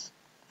towns,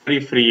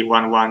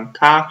 3311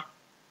 car.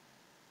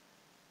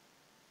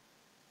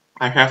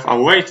 I have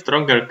a way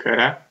stronger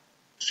Kere,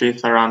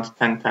 she's around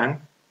 1010,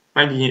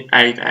 maybe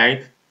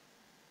 88.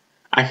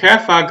 I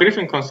have a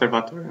Griffin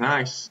Conservatory,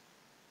 nice.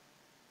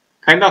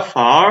 Kinda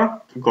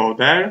far to go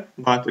there,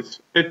 but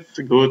it's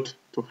good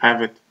to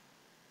have it.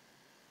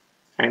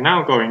 Okay,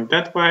 now going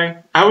that way.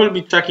 I will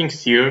be checking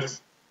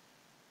Sears.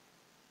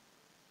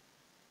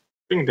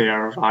 I think they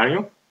are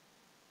value.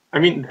 I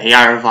mean, they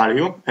are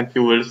value, and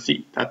you will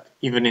see that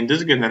even in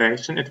this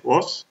generation it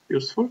was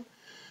useful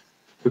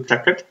to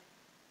check it.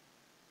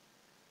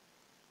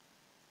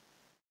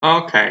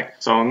 Okay,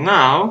 so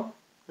now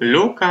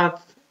look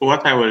at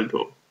what I will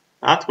do.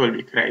 That will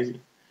be crazy.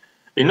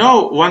 You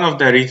know, one of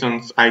the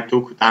reasons I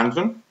took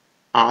Dungeon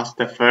as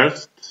the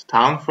first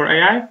town for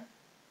AI?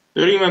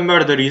 Do you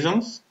remember the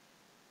reasons?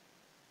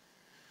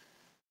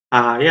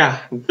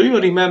 Yeah, do you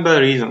remember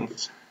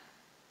reasons?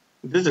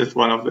 This is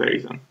one of the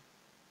reasons.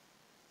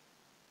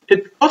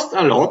 It costs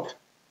a lot,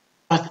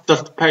 but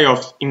just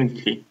payoffs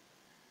immediately.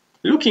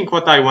 Looking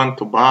what I want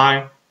to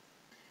buy,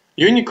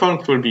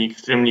 unicorns will be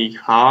extremely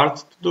hard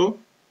to do,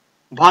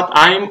 but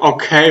I'm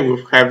okay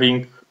with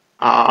having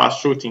a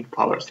shooting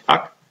power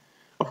stack.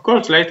 Of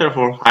course, later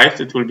for heists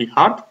it will be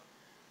hard,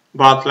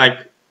 but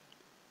like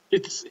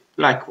it's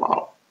like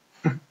wow.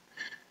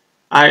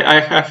 I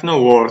have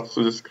no words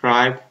to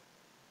describe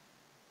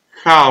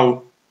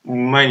how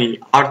many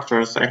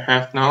archers I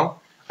have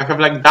now. I have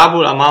like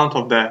double amount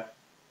of the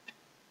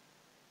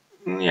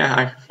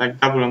I have like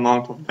double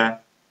amount of the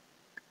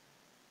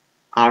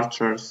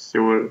archers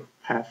you will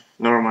have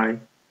normally.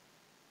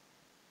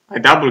 I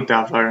doubled the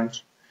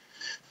average.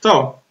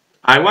 So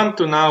I want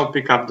to now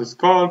pick up this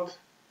gold.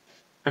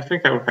 I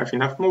think I will have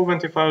enough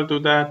movement if I'll do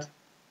that.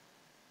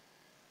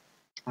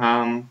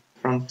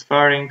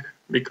 Transferring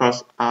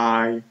because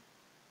I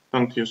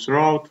don't use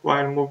road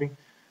while moving.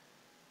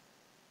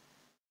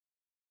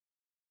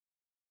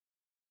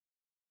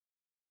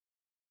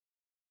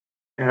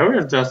 Yeah,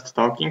 we're just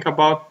talking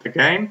about the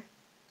game.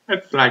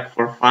 It's like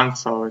for fun,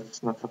 so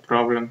it's not a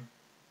problem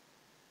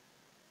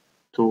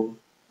to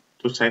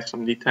say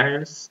some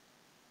details.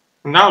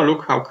 Now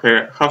look how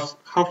quick fast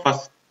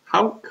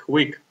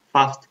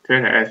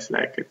Kira is,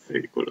 like it's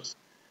ridiculous.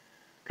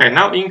 Okay,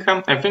 now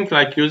income. I think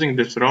like using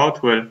this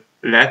road will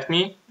let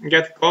me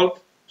get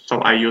gold, so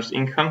I use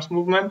income's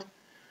movement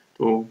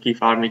to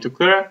give army to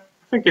Kira.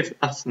 I think it's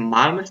a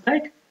small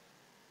mistake.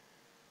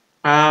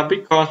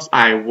 Because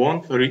I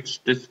won't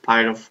reach this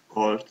pile of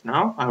gold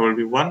now. I will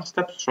be one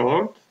step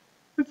short.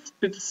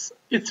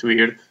 It's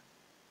weird,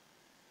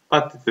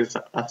 but it is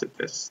as it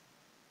is.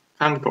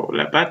 Can't go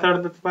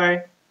better that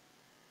way.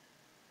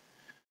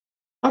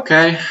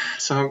 Okay,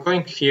 so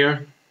going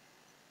here,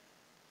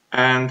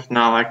 and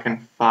now I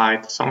can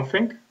fight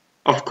something.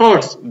 Of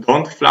course,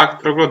 don't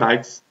flag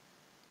troglodytes.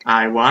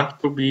 I want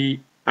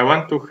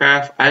to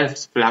have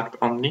elves flagged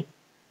only.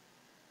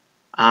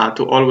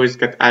 To always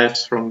get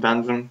elves from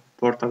dungeon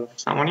portal of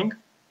summoning.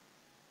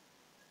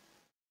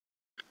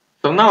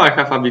 So now I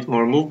have a bit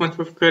more movement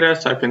with Kira,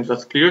 so I can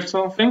just clear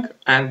something,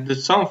 and the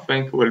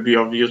something will be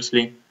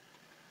obviously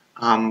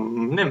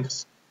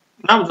nymphs.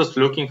 Now just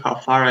looking how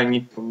far I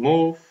need to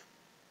move.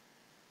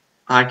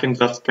 I can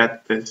just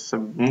get this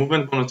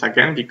movement bonus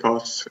again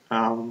because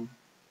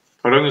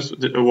Coronius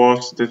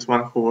was this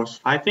one who was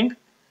fighting.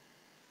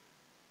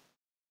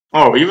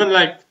 Oh, even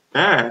like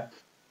that.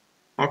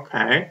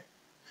 Okay.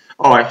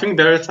 Oh, I think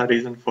there is a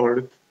reason for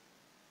it.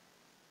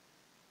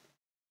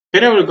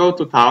 Kira will go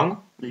to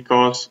town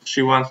because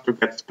she wants to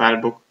get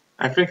spellbook.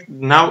 I think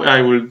now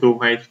I will do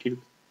mage guild.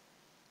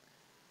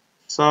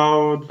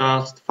 So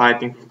just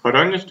fighting with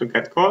Coronius to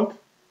get gold.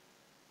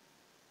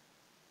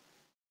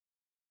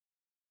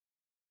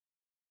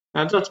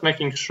 And just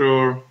making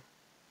sure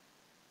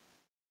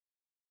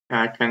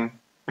I can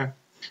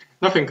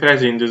nothing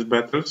crazy in these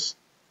battles,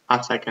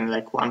 as I can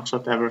like one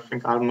shot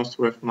everything almost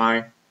with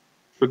my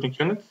shooting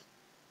units.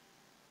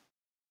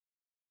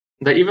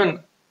 They even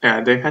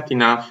they had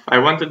enough. I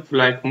wanted to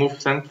like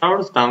move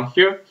centaurs down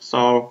here,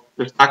 so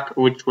the stack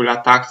which will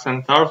attack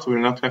centaurs will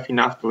not have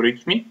enough to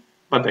reach me,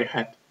 but they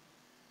had.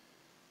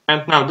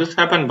 And now this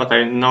happened, but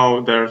I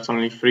know there's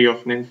only 3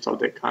 of nymphs, so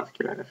they can't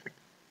kill anything.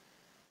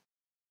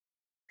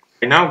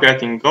 Okay, now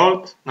getting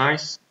gold,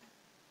 nice.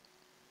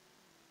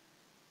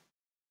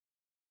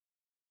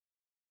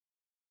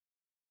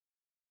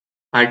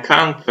 I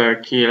can't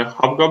kill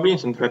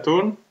hobgoblins and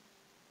return.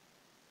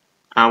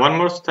 One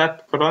more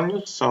stat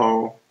colonius,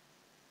 so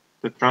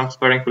the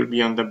transferring will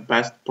be on the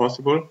best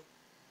possible.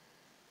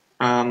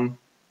 I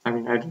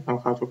mean, I don't know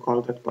how to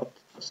call that, but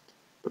just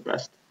the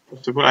best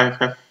possible. I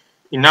have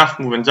enough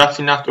movement, just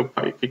enough to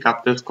pick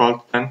up this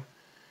gold 10.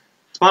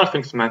 Small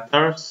things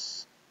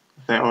matters,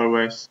 they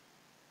always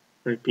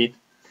repeat.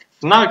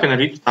 So now I can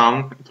reach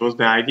down, it was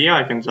the idea,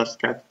 I can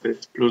just get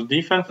this plus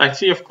defense. I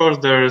see, of course,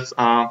 there's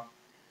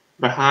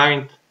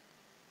behind,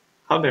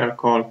 how they are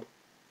called,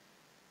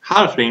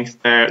 halflings,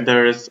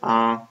 there is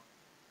a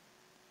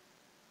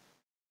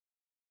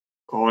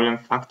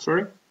golem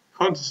factory.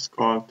 How this is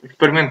called?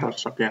 Experimental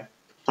shop, yeah.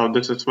 So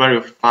this is where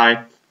you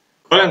fight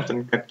golems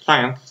and get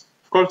giants.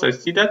 Of course, I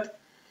see that.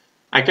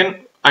 I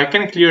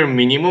can clear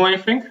minimum, I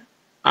think,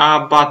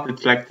 but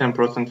it's like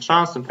 10%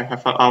 chance, and I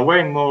have a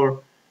way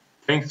more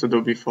things to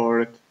do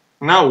before it.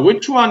 Now,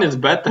 which one is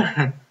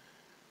better?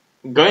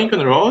 Going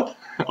on road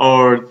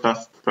or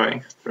just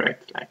going straight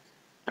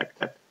like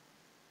that?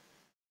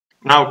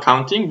 Now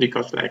counting,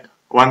 because like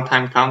one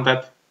time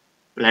counted,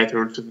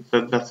 later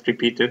just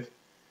repeat it.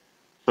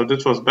 So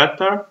this was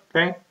better,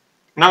 okay?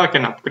 Now I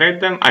can upgrade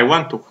them. I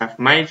want to have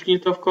Mage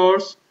Guild, of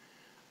course.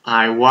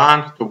 I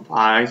want to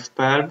buy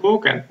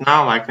Spellbook, and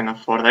now I can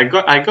afford. I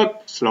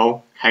got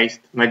slow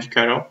haste magic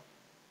arrow.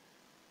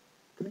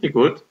 Pretty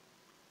good.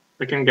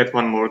 I can get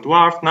one more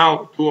dwarf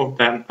now. Two of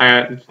them.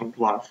 It's not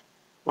dwarf.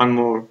 One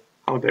more.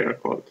 How they are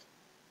called?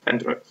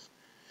 Androids.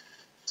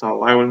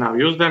 So I will now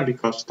use them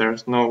because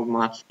there's no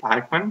much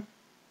pikemen.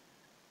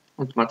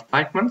 Not much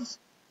pikemans.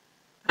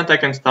 And I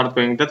can start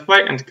going that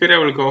way. And Kira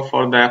will go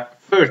for the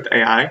first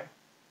AI.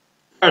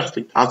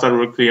 Firstly, Tazar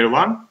will clear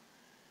one.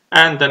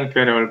 And then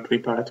Kira will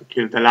prepare to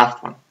kill the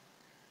last one.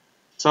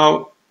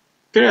 So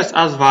Kira's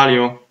as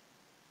value,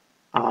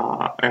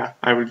 yeah,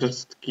 I will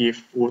just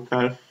give Wood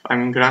Elf,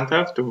 Grand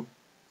Elf to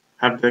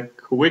have the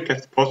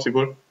quickest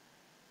possible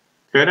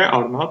Kira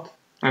or not.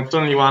 It's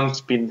only one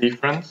speed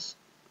difference.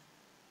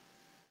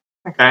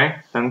 Okay,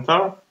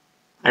 center.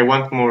 I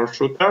want more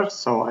shooters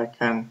so I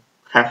can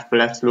have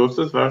less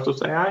losses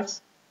versus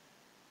AIs.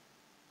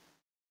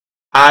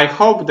 I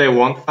hope they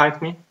won't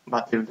fight me,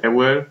 but if they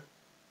will,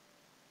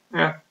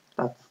 yeah,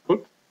 that's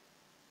good.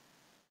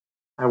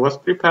 I was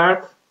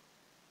prepared.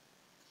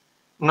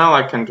 Now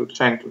I can do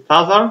chain to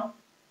Tazar.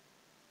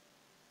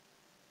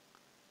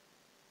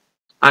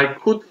 I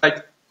could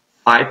like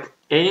fight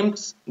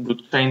aims, do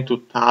chain to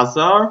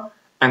Tazar,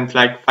 and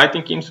like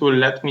fighting aims will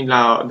let me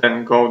now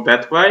then go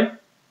that way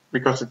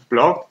because it's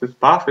blocked, this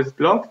path is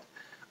blocked.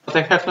 But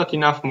I have not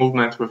enough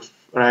movement with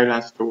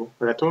Rylance to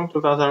return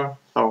to Tazar,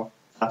 so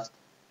just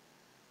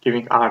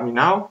giving army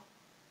now.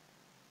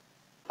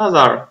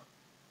 Tazar,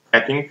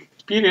 getting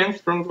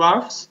experience from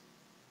dwarves.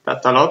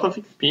 That's a lot of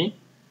XP.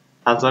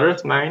 Tazar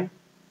is main.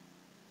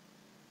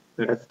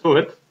 Let's do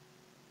it.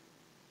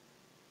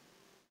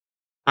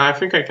 I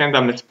think I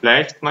kinda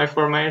misplaced my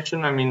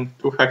formation. I mean,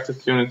 2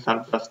 Hexes units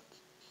are just,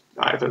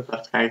 I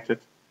just hate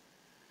it.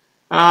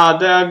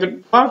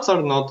 The dwarves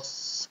are not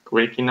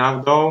quick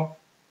enough though.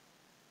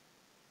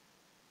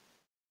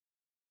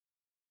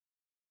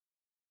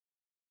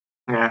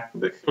 Yeah,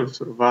 they will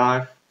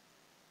survive.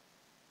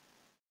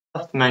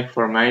 Just make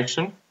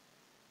formation.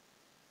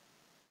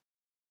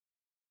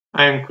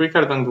 I am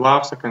quicker than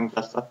dwarves, I can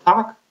just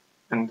attack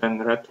and then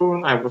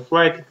return. I was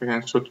waiting, I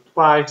can shoot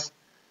twice.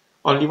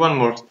 Only one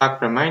more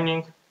stack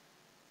remaining.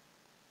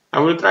 I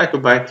will try to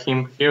bait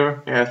him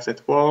here. Yes,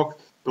 it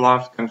worked.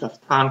 Dwarves can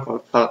just tank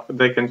or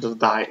they can just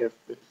die if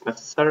it's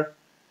necessary.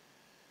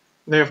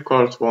 They of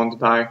course won't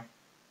die.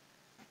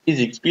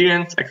 Easy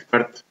experience,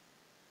 expert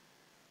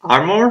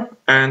armor,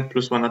 and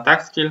 +1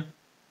 attack skill.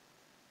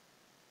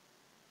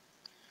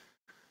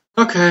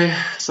 Okay,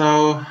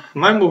 so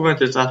my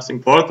movement is as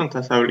important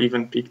as I will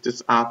even pick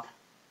this up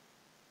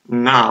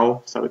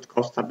now, so it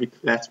costs a bit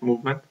less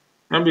movement.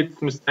 Maybe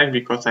it's a mistake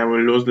because I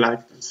will lose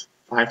like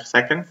 5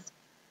 seconds.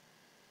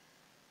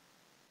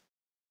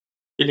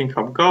 Killing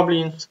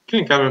hobgoblins,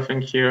 killing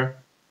everything here.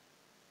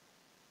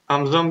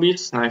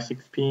 Zombies, nice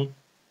XP.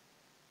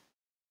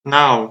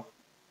 Now,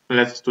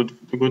 let's do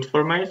the good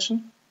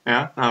formation.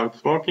 Yeah, now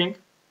it's working.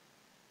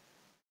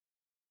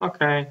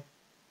 Okay.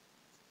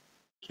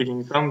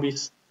 Killing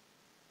zombies.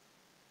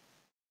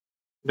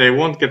 They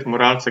won't get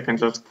morals, I can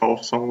just go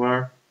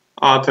somewhere.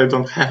 Oh, they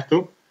don't have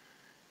to.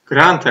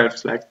 Grand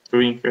Elf's like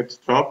doing its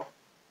job.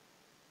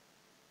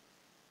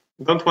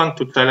 Don't want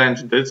to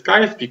challenge these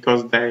guys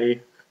because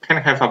they can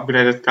have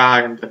upgraded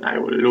guy and then I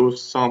will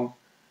lose some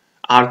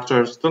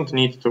archers. Don't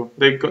need to.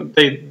 They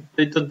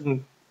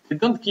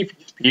don't give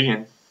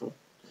experience, so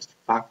just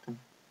fuck them.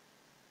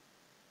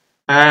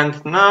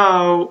 And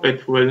now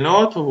it will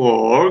not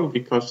work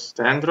because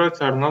the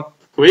androids are not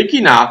quick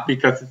enough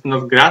because it's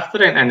not grass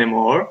terrain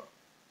anymore.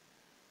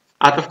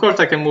 And of course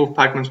I can move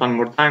pikemen one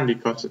more time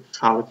because it's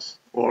how it's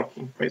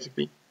working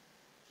basically.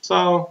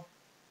 So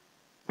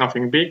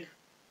nothing big.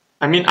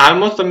 I mean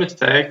almost a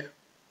mistake,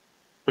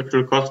 which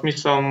will cost me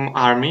some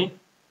army,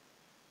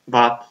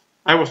 but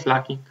I was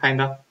lucky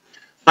kinda.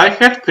 So I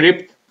have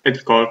crypt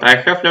It's gold. I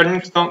have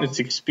Learning Stone, it's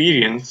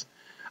experience.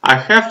 I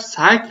have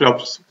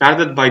Cyclops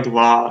guarded by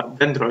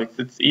Dendroids,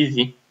 it's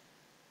easy.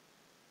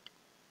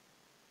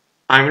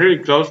 I'm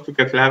really close to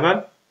get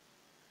level.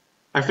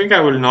 I think I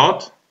will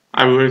not.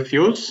 I will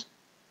refuse.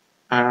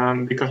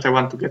 Because I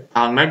want to get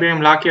down. Maybe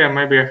I'm lucky and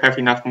maybe I have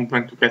enough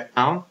movement to get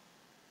down.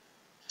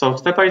 So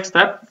step by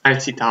step, I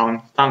see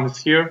town. Town is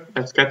here,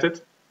 let's get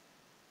it.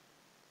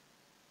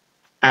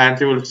 And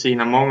you will see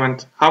in a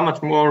moment how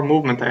much more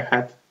movement I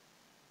had.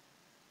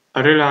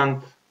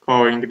 Ryland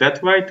going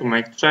that way to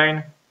make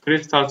chain.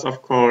 Crystals,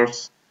 of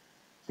course,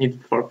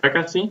 needed for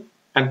Pegasi.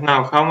 And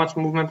now how much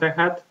movement I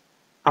had?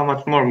 How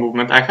much more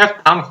movement? I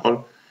have Town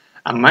Hall,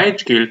 a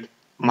Mage Guild,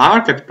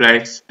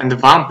 Marketplace, and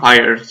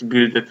vampires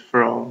built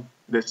from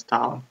this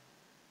town.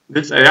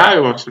 This AI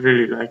was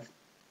really like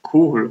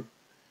cool.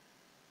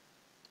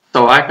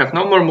 So I have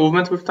no more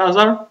movement with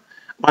Tazar.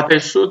 What I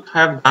should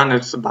have done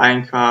is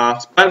buying a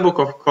spellbook,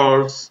 of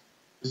course.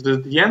 Is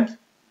this the end?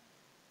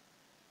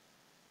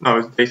 No,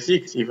 it's day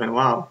 6 even,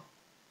 wow.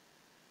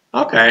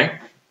 Okay.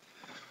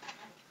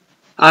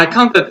 I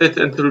counted it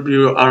and it will be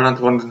around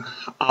 1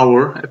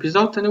 hour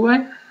episode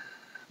anyway.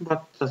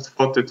 But just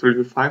thought it will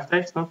be 5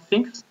 days, not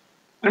 6.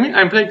 I mean,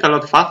 I'm playing a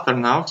lot faster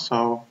now,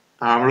 so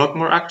a lot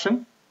more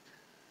action.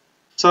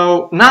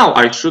 So now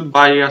I should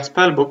buy a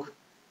spellbook.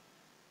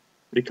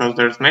 Because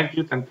there's Mage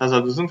and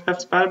Taza doesn't have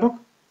spellbook.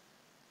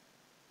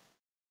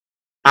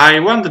 I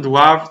want the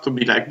dwarves to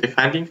be like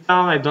defending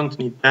town, I don't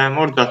need them,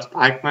 or just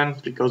pikemen,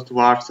 because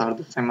dwarves are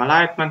the same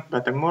alignment,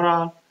 better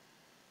morale.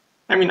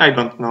 I mean, I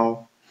don't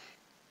know.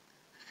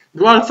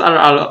 Dwarves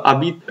are a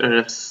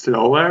bit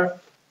slower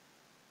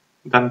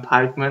than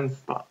pikemen,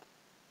 but...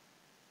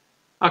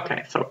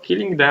 Okay, so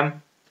killing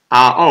them.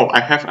 Oh,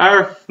 I have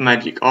earth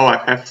magic, oh, I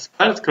have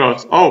spell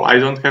scrolls, oh, I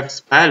don't have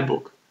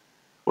spellbook.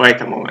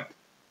 Wait a moment.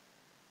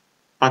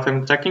 But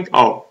I'm checking,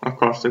 oh, of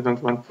course I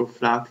don't want to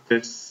flag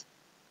this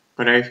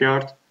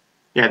graveyard.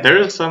 Yeah, there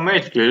is a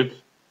mage guild.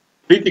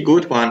 Pretty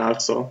good one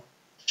also.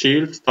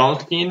 Shield, Stone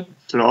Skin,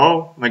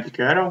 Slow, Magic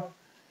Arrow.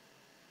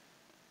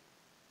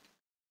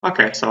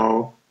 Okay,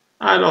 so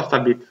I lost a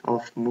bit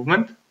of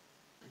movement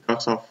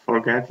because of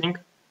forgetting.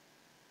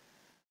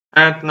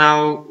 And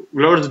now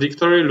Glorious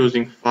Victory,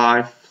 losing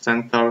 5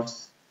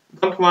 centers.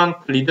 Don't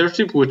want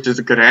leadership, which is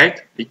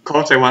great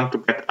because I want to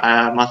get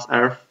Mass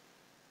Earth.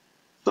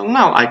 So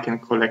now I can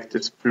collect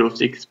this plus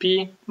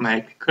XP,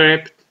 make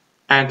Crypt,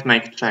 and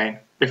make Chain.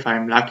 If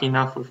I'm lucky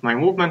enough with my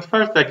movement,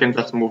 first I can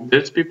just move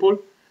these people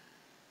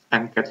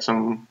and get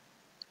some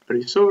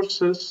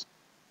resources.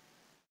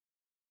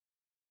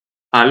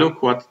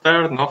 Look what's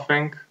there,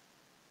 nothing.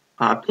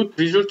 2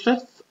 treasure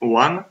chests,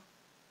 one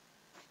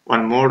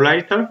more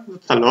later,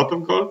 that's a lot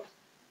of gold.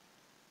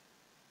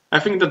 I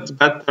think that's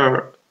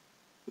better,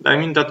 I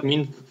mean that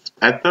means it's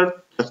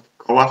better just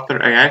go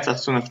after AIs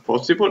as soon as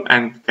possible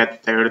and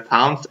get their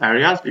towns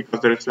areas because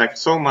there is like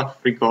so much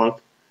free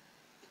gold.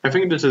 I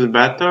think this is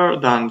better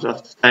than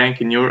just staying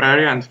in your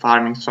area and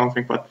farming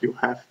something what you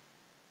have.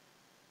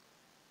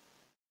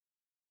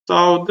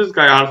 So this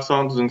guy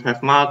also doesn't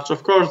have much,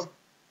 of course.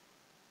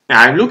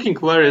 Yeah, I'm looking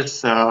where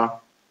is my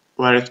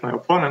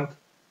opponent,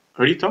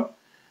 Rito,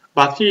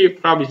 but he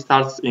probably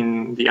starts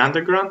in the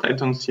underground. I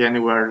don't see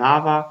anywhere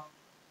lava.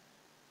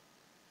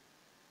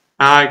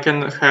 I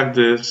can have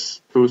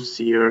this 2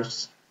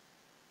 seers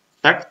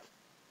checked.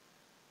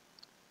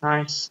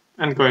 Nice.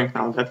 And going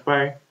now that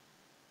way.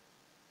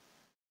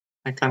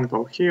 I can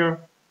go here.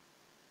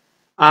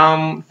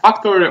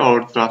 Factory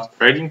or just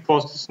trading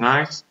post is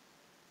nice.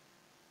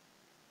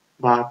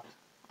 But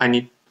I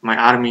need my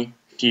army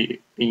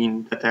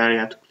in that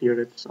area to clear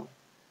it, so.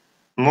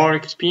 More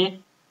XP.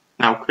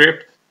 Now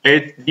Crypt.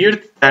 It's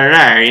dirt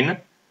terrain.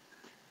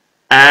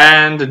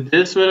 And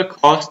this will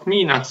cost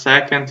me in a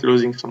second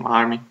losing some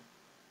army.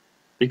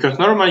 Because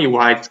normally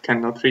whites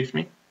cannot reach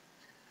me.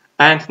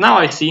 And now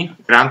I see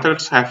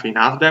Granters have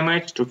enough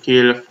damage to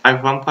kill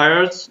 5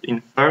 vampires in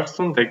first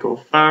turn, they go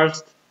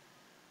first.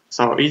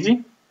 So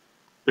easy.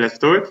 Let's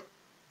do it.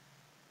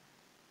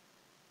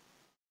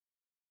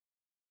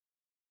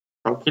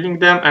 So killing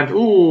them and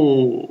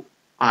ooh,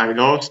 I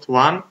lost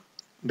one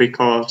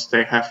because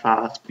they have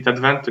a speed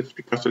advantage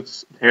because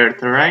it's their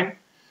terrain.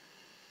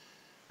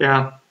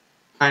 Yeah,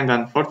 kinda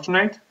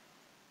unfortunate.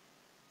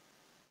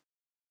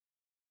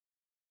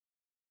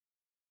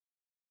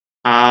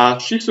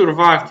 She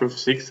survived with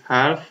 6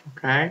 health,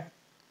 okay.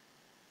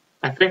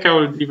 I think I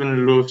will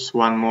even lose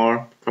one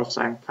more because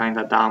I'm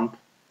kinda dumb.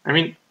 I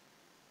mean,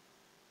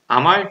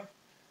 am I?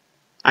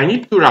 I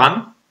need to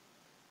run.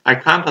 I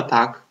can't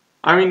attack.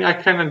 I mean, I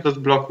cannot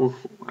just block with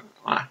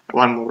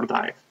one more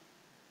dive.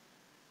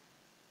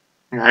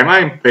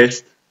 I'm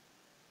pissed.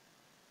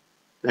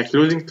 Like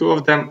losing 2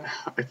 of them,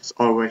 it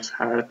always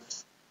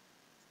hurts.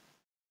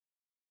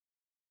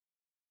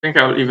 I think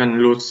I'll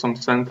even lose some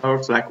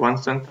centaurs, like 1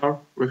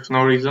 centaur, with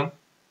no reason.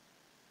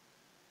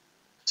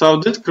 So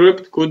this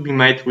crypt could be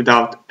made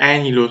without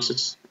any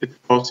losses. It's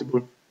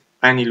possible.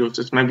 Any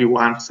losses, maybe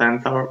 1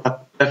 centaur,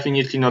 but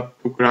definitely not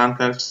 2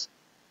 granters.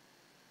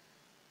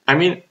 I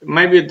mean,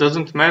 maybe it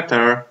doesn't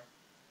matter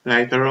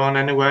later on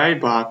anyway,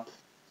 but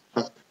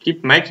just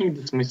keep making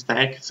these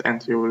mistakes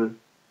and you will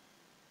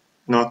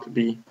not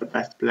be the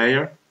best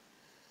player.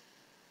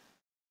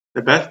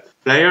 The best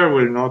player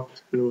will not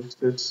lose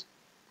this.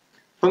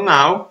 So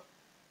now,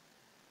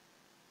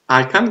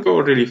 I can't go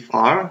really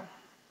far.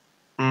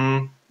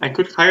 I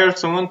could hire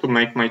someone to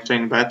make my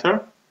chain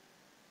better.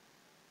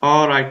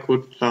 Or I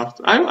could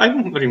just... I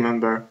don't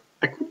remember.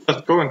 I could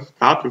just go and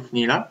start with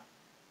Nila.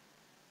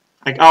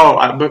 Like,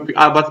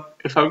 but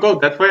if I go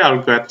that way,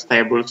 I'll get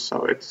stables,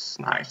 so it's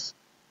nice.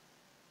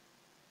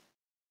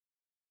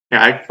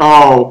 Yeah,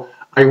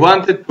 I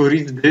wanted to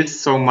read this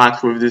so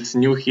much with this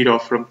new hero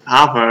from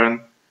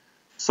Tavern,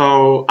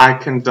 so I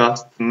can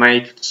just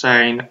make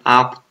chain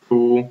up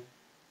to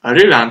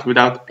Ryland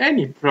without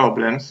any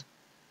problems.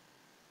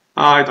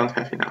 I don't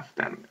have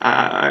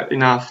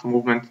enough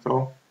movement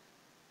though.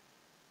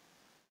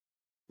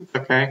 It's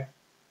okay.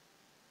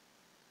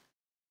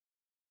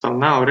 So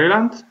now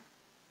Ryland.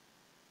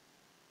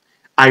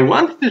 I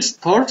want this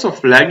Torch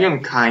of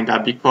Legion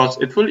kinda, because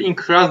it will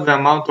increase the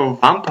amount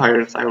of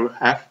vampires I will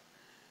have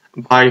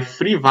by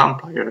 3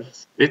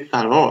 vampires. It's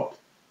a lot.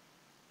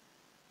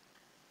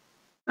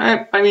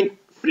 I mean,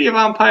 3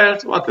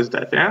 vampires, what is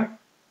that, yeah?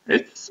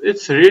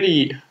 It's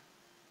really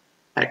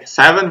like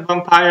 7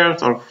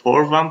 vampires or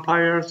 4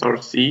 vampires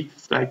or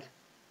 6, like...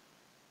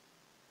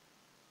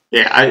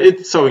 Yeah,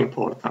 it's so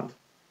important.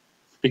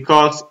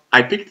 Because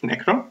I picked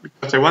Necro,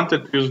 because I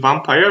wanted to use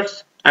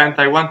vampires, and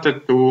I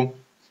wanted to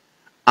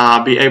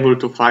be able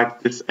to fight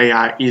this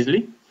AI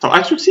easily. So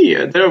as you see,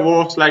 there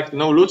was like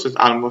no losses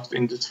almost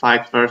in this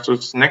fight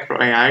versus Necro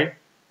AI.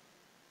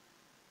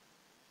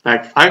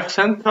 Like 5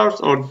 centaurs,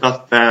 or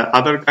just the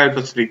other guy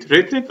just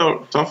retreated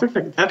or something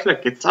like that.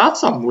 Like, it's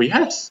awesome,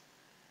 yes.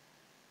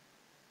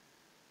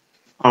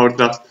 Or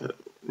just,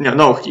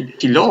 no,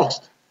 he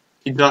lost.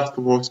 He just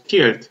was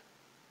killed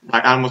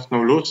by almost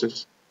no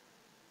losses.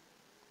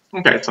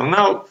 Okay, so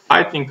now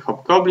fighting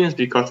hobgoblins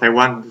because I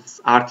want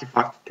this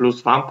artifact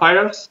plus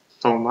vampires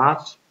so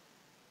much.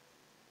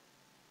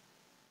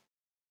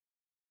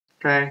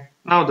 Okay,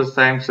 now the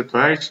same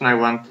situation. I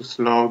want to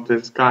slow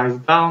these guys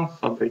down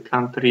so they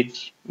can't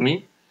reach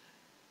me.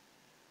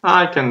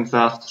 I can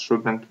just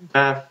shoot them to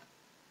death.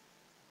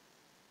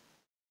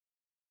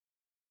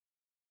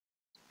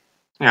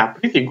 Yeah,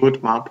 pretty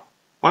good map.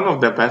 One of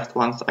the best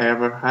ones I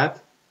ever had.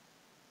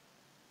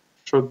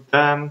 Shoot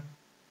them.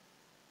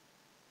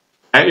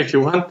 Hey, if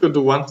you want to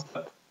do one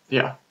step,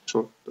 yeah,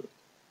 shoot.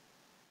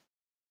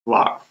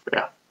 Wow,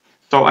 yeah.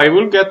 So I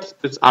will get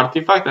this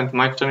artifact and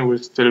my turn will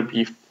still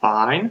be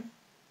fine.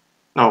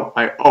 No,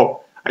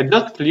 I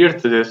just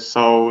cleared this,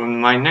 so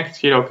my next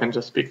hero can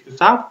just pick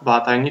this up,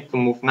 but I need to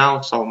move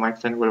now, so my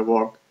turn will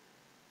work.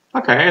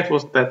 Okay, it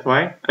was that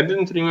way. I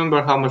didn't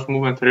remember how much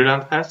movement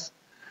Ryland has.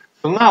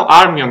 So now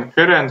army on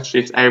her and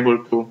she's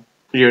able to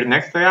clear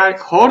next AI.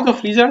 Horde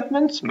of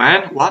Lizardmans?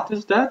 Man, what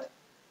is that?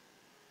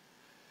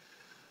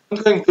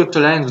 I'm going to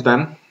challenge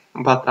them,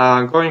 but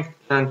going to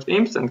challenge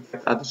imps and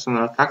get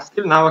additional attack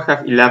skill. Now I have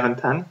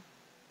 11-10.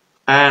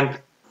 And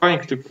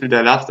going to kill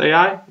the last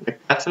AI, the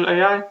castle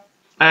AI.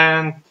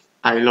 And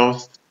I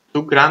lost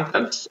 2 Grand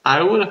Elves.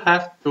 I will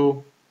have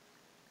to...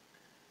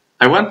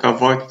 I want to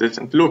avoid this,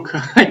 and look,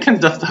 I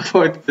can just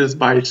avoid this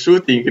by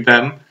shooting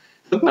them.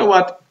 I don't know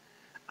what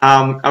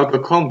auto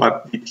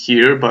combat did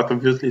here, but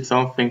obviously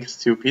something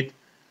stupid.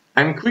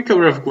 I'm quicker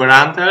with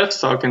Grand Elves,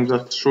 so I can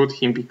just shoot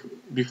him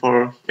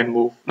before he can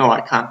move. No,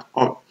 I can't.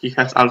 Oh, he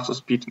has also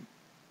speed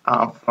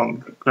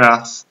from the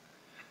grass.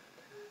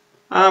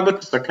 But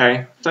it's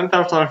okay.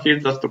 Centaurs are here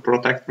just to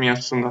protect me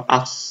as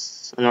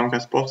long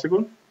as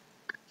possible.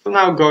 So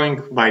now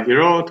going by the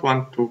road,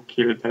 want to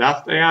kill the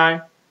last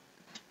AI.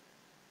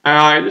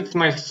 It's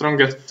my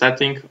strongest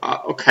setting.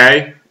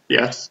 Okay,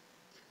 yes.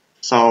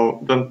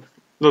 So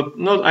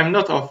I'm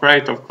not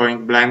afraid of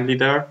going blindly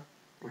there.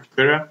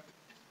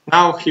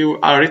 Now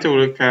Rito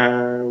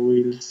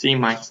will see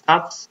my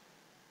stats.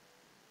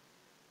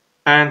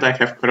 And I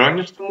have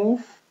Coronius to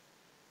move.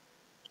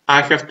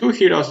 I have 2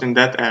 heroes in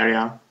that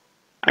area.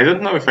 I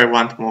don't know if I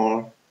want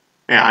more.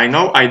 Yeah, I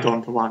know I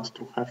don't want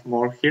to have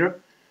more here.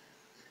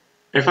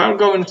 If I'll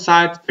go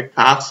inside the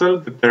castle,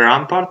 the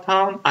Rampart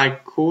town, I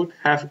could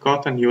have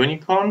gotten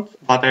unicorns,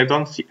 but I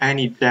don't see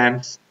any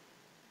gems.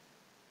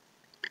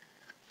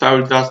 So I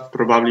will just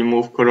probably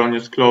move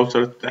Coronius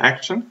closer to the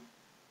action.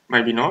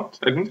 Maybe not,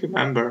 I don't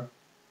remember.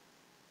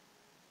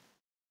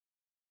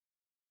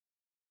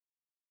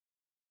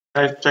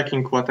 I'm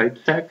checking what I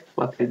checked,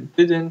 what I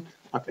didn't,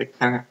 what I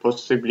can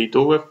possibly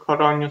do with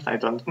Coronius, I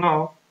don't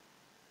know.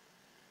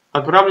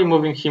 But probably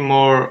moving him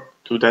more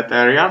to that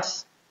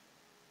areas,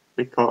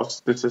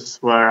 because this is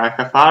where I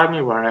have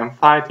army, where I'm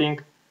fighting,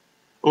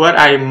 where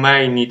I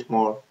may need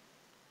more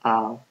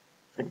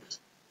things.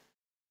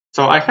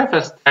 So I have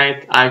a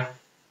state,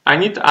 I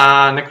need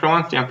a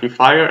necromancy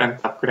amplifier and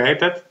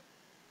upgraded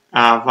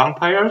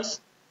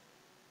vampires.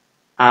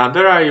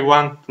 There I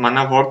want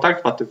mana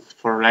vortex, but it's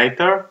for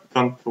later,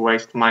 don't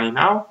waste money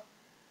now.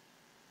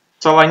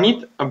 So I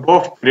need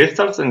both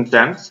crystals and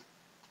gems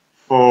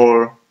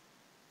for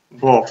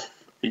both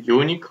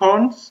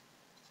unicorns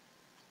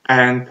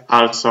and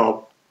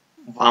also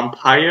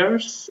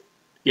vampires.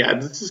 Yeah,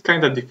 this is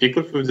kind of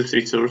difficult with these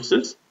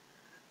resources.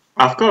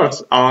 Of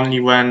course, only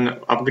when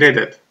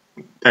upgraded,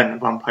 then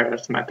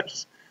vampires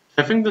matters.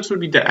 So I think this will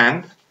be the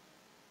end.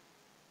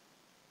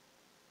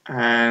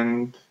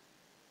 And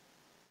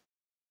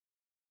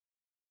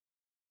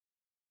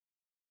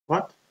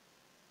what?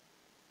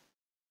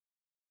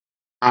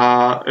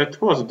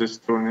 It was this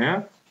turn,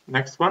 yeah?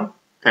 Next one?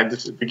 Okay,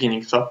 this is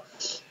beginning. So,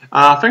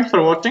 thanks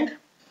for watching.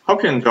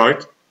 Hope you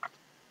enjoyed.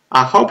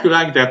 I hope you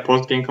like the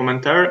post-game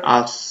commentary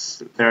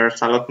as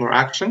there's a lot more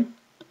action.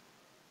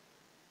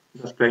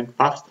 Just playing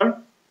faster.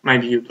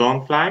 Maybe you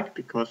don't like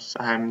because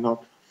I'm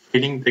not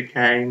feeling the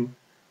game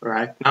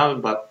right now,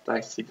 but I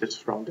see this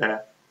from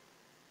the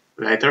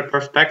later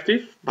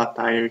perspective, but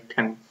I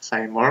can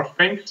say more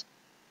things.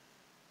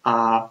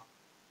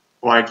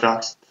 Why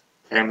just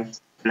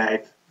games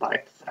played by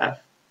itself?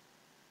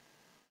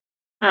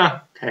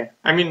 Okay.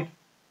 I mean,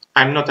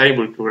 I'm not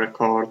able to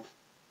record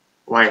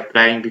while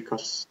playing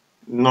because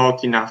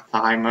not enough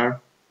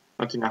timer,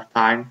 not enough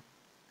time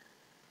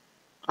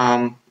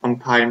on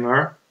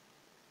timer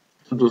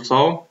to do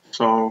so.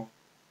 So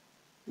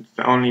it's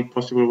the only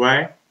possible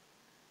way.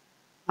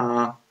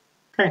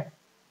 Okay.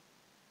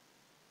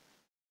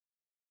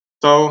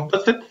 So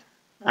that's it.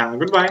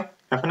 Goodbye.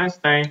 Have a nice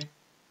day.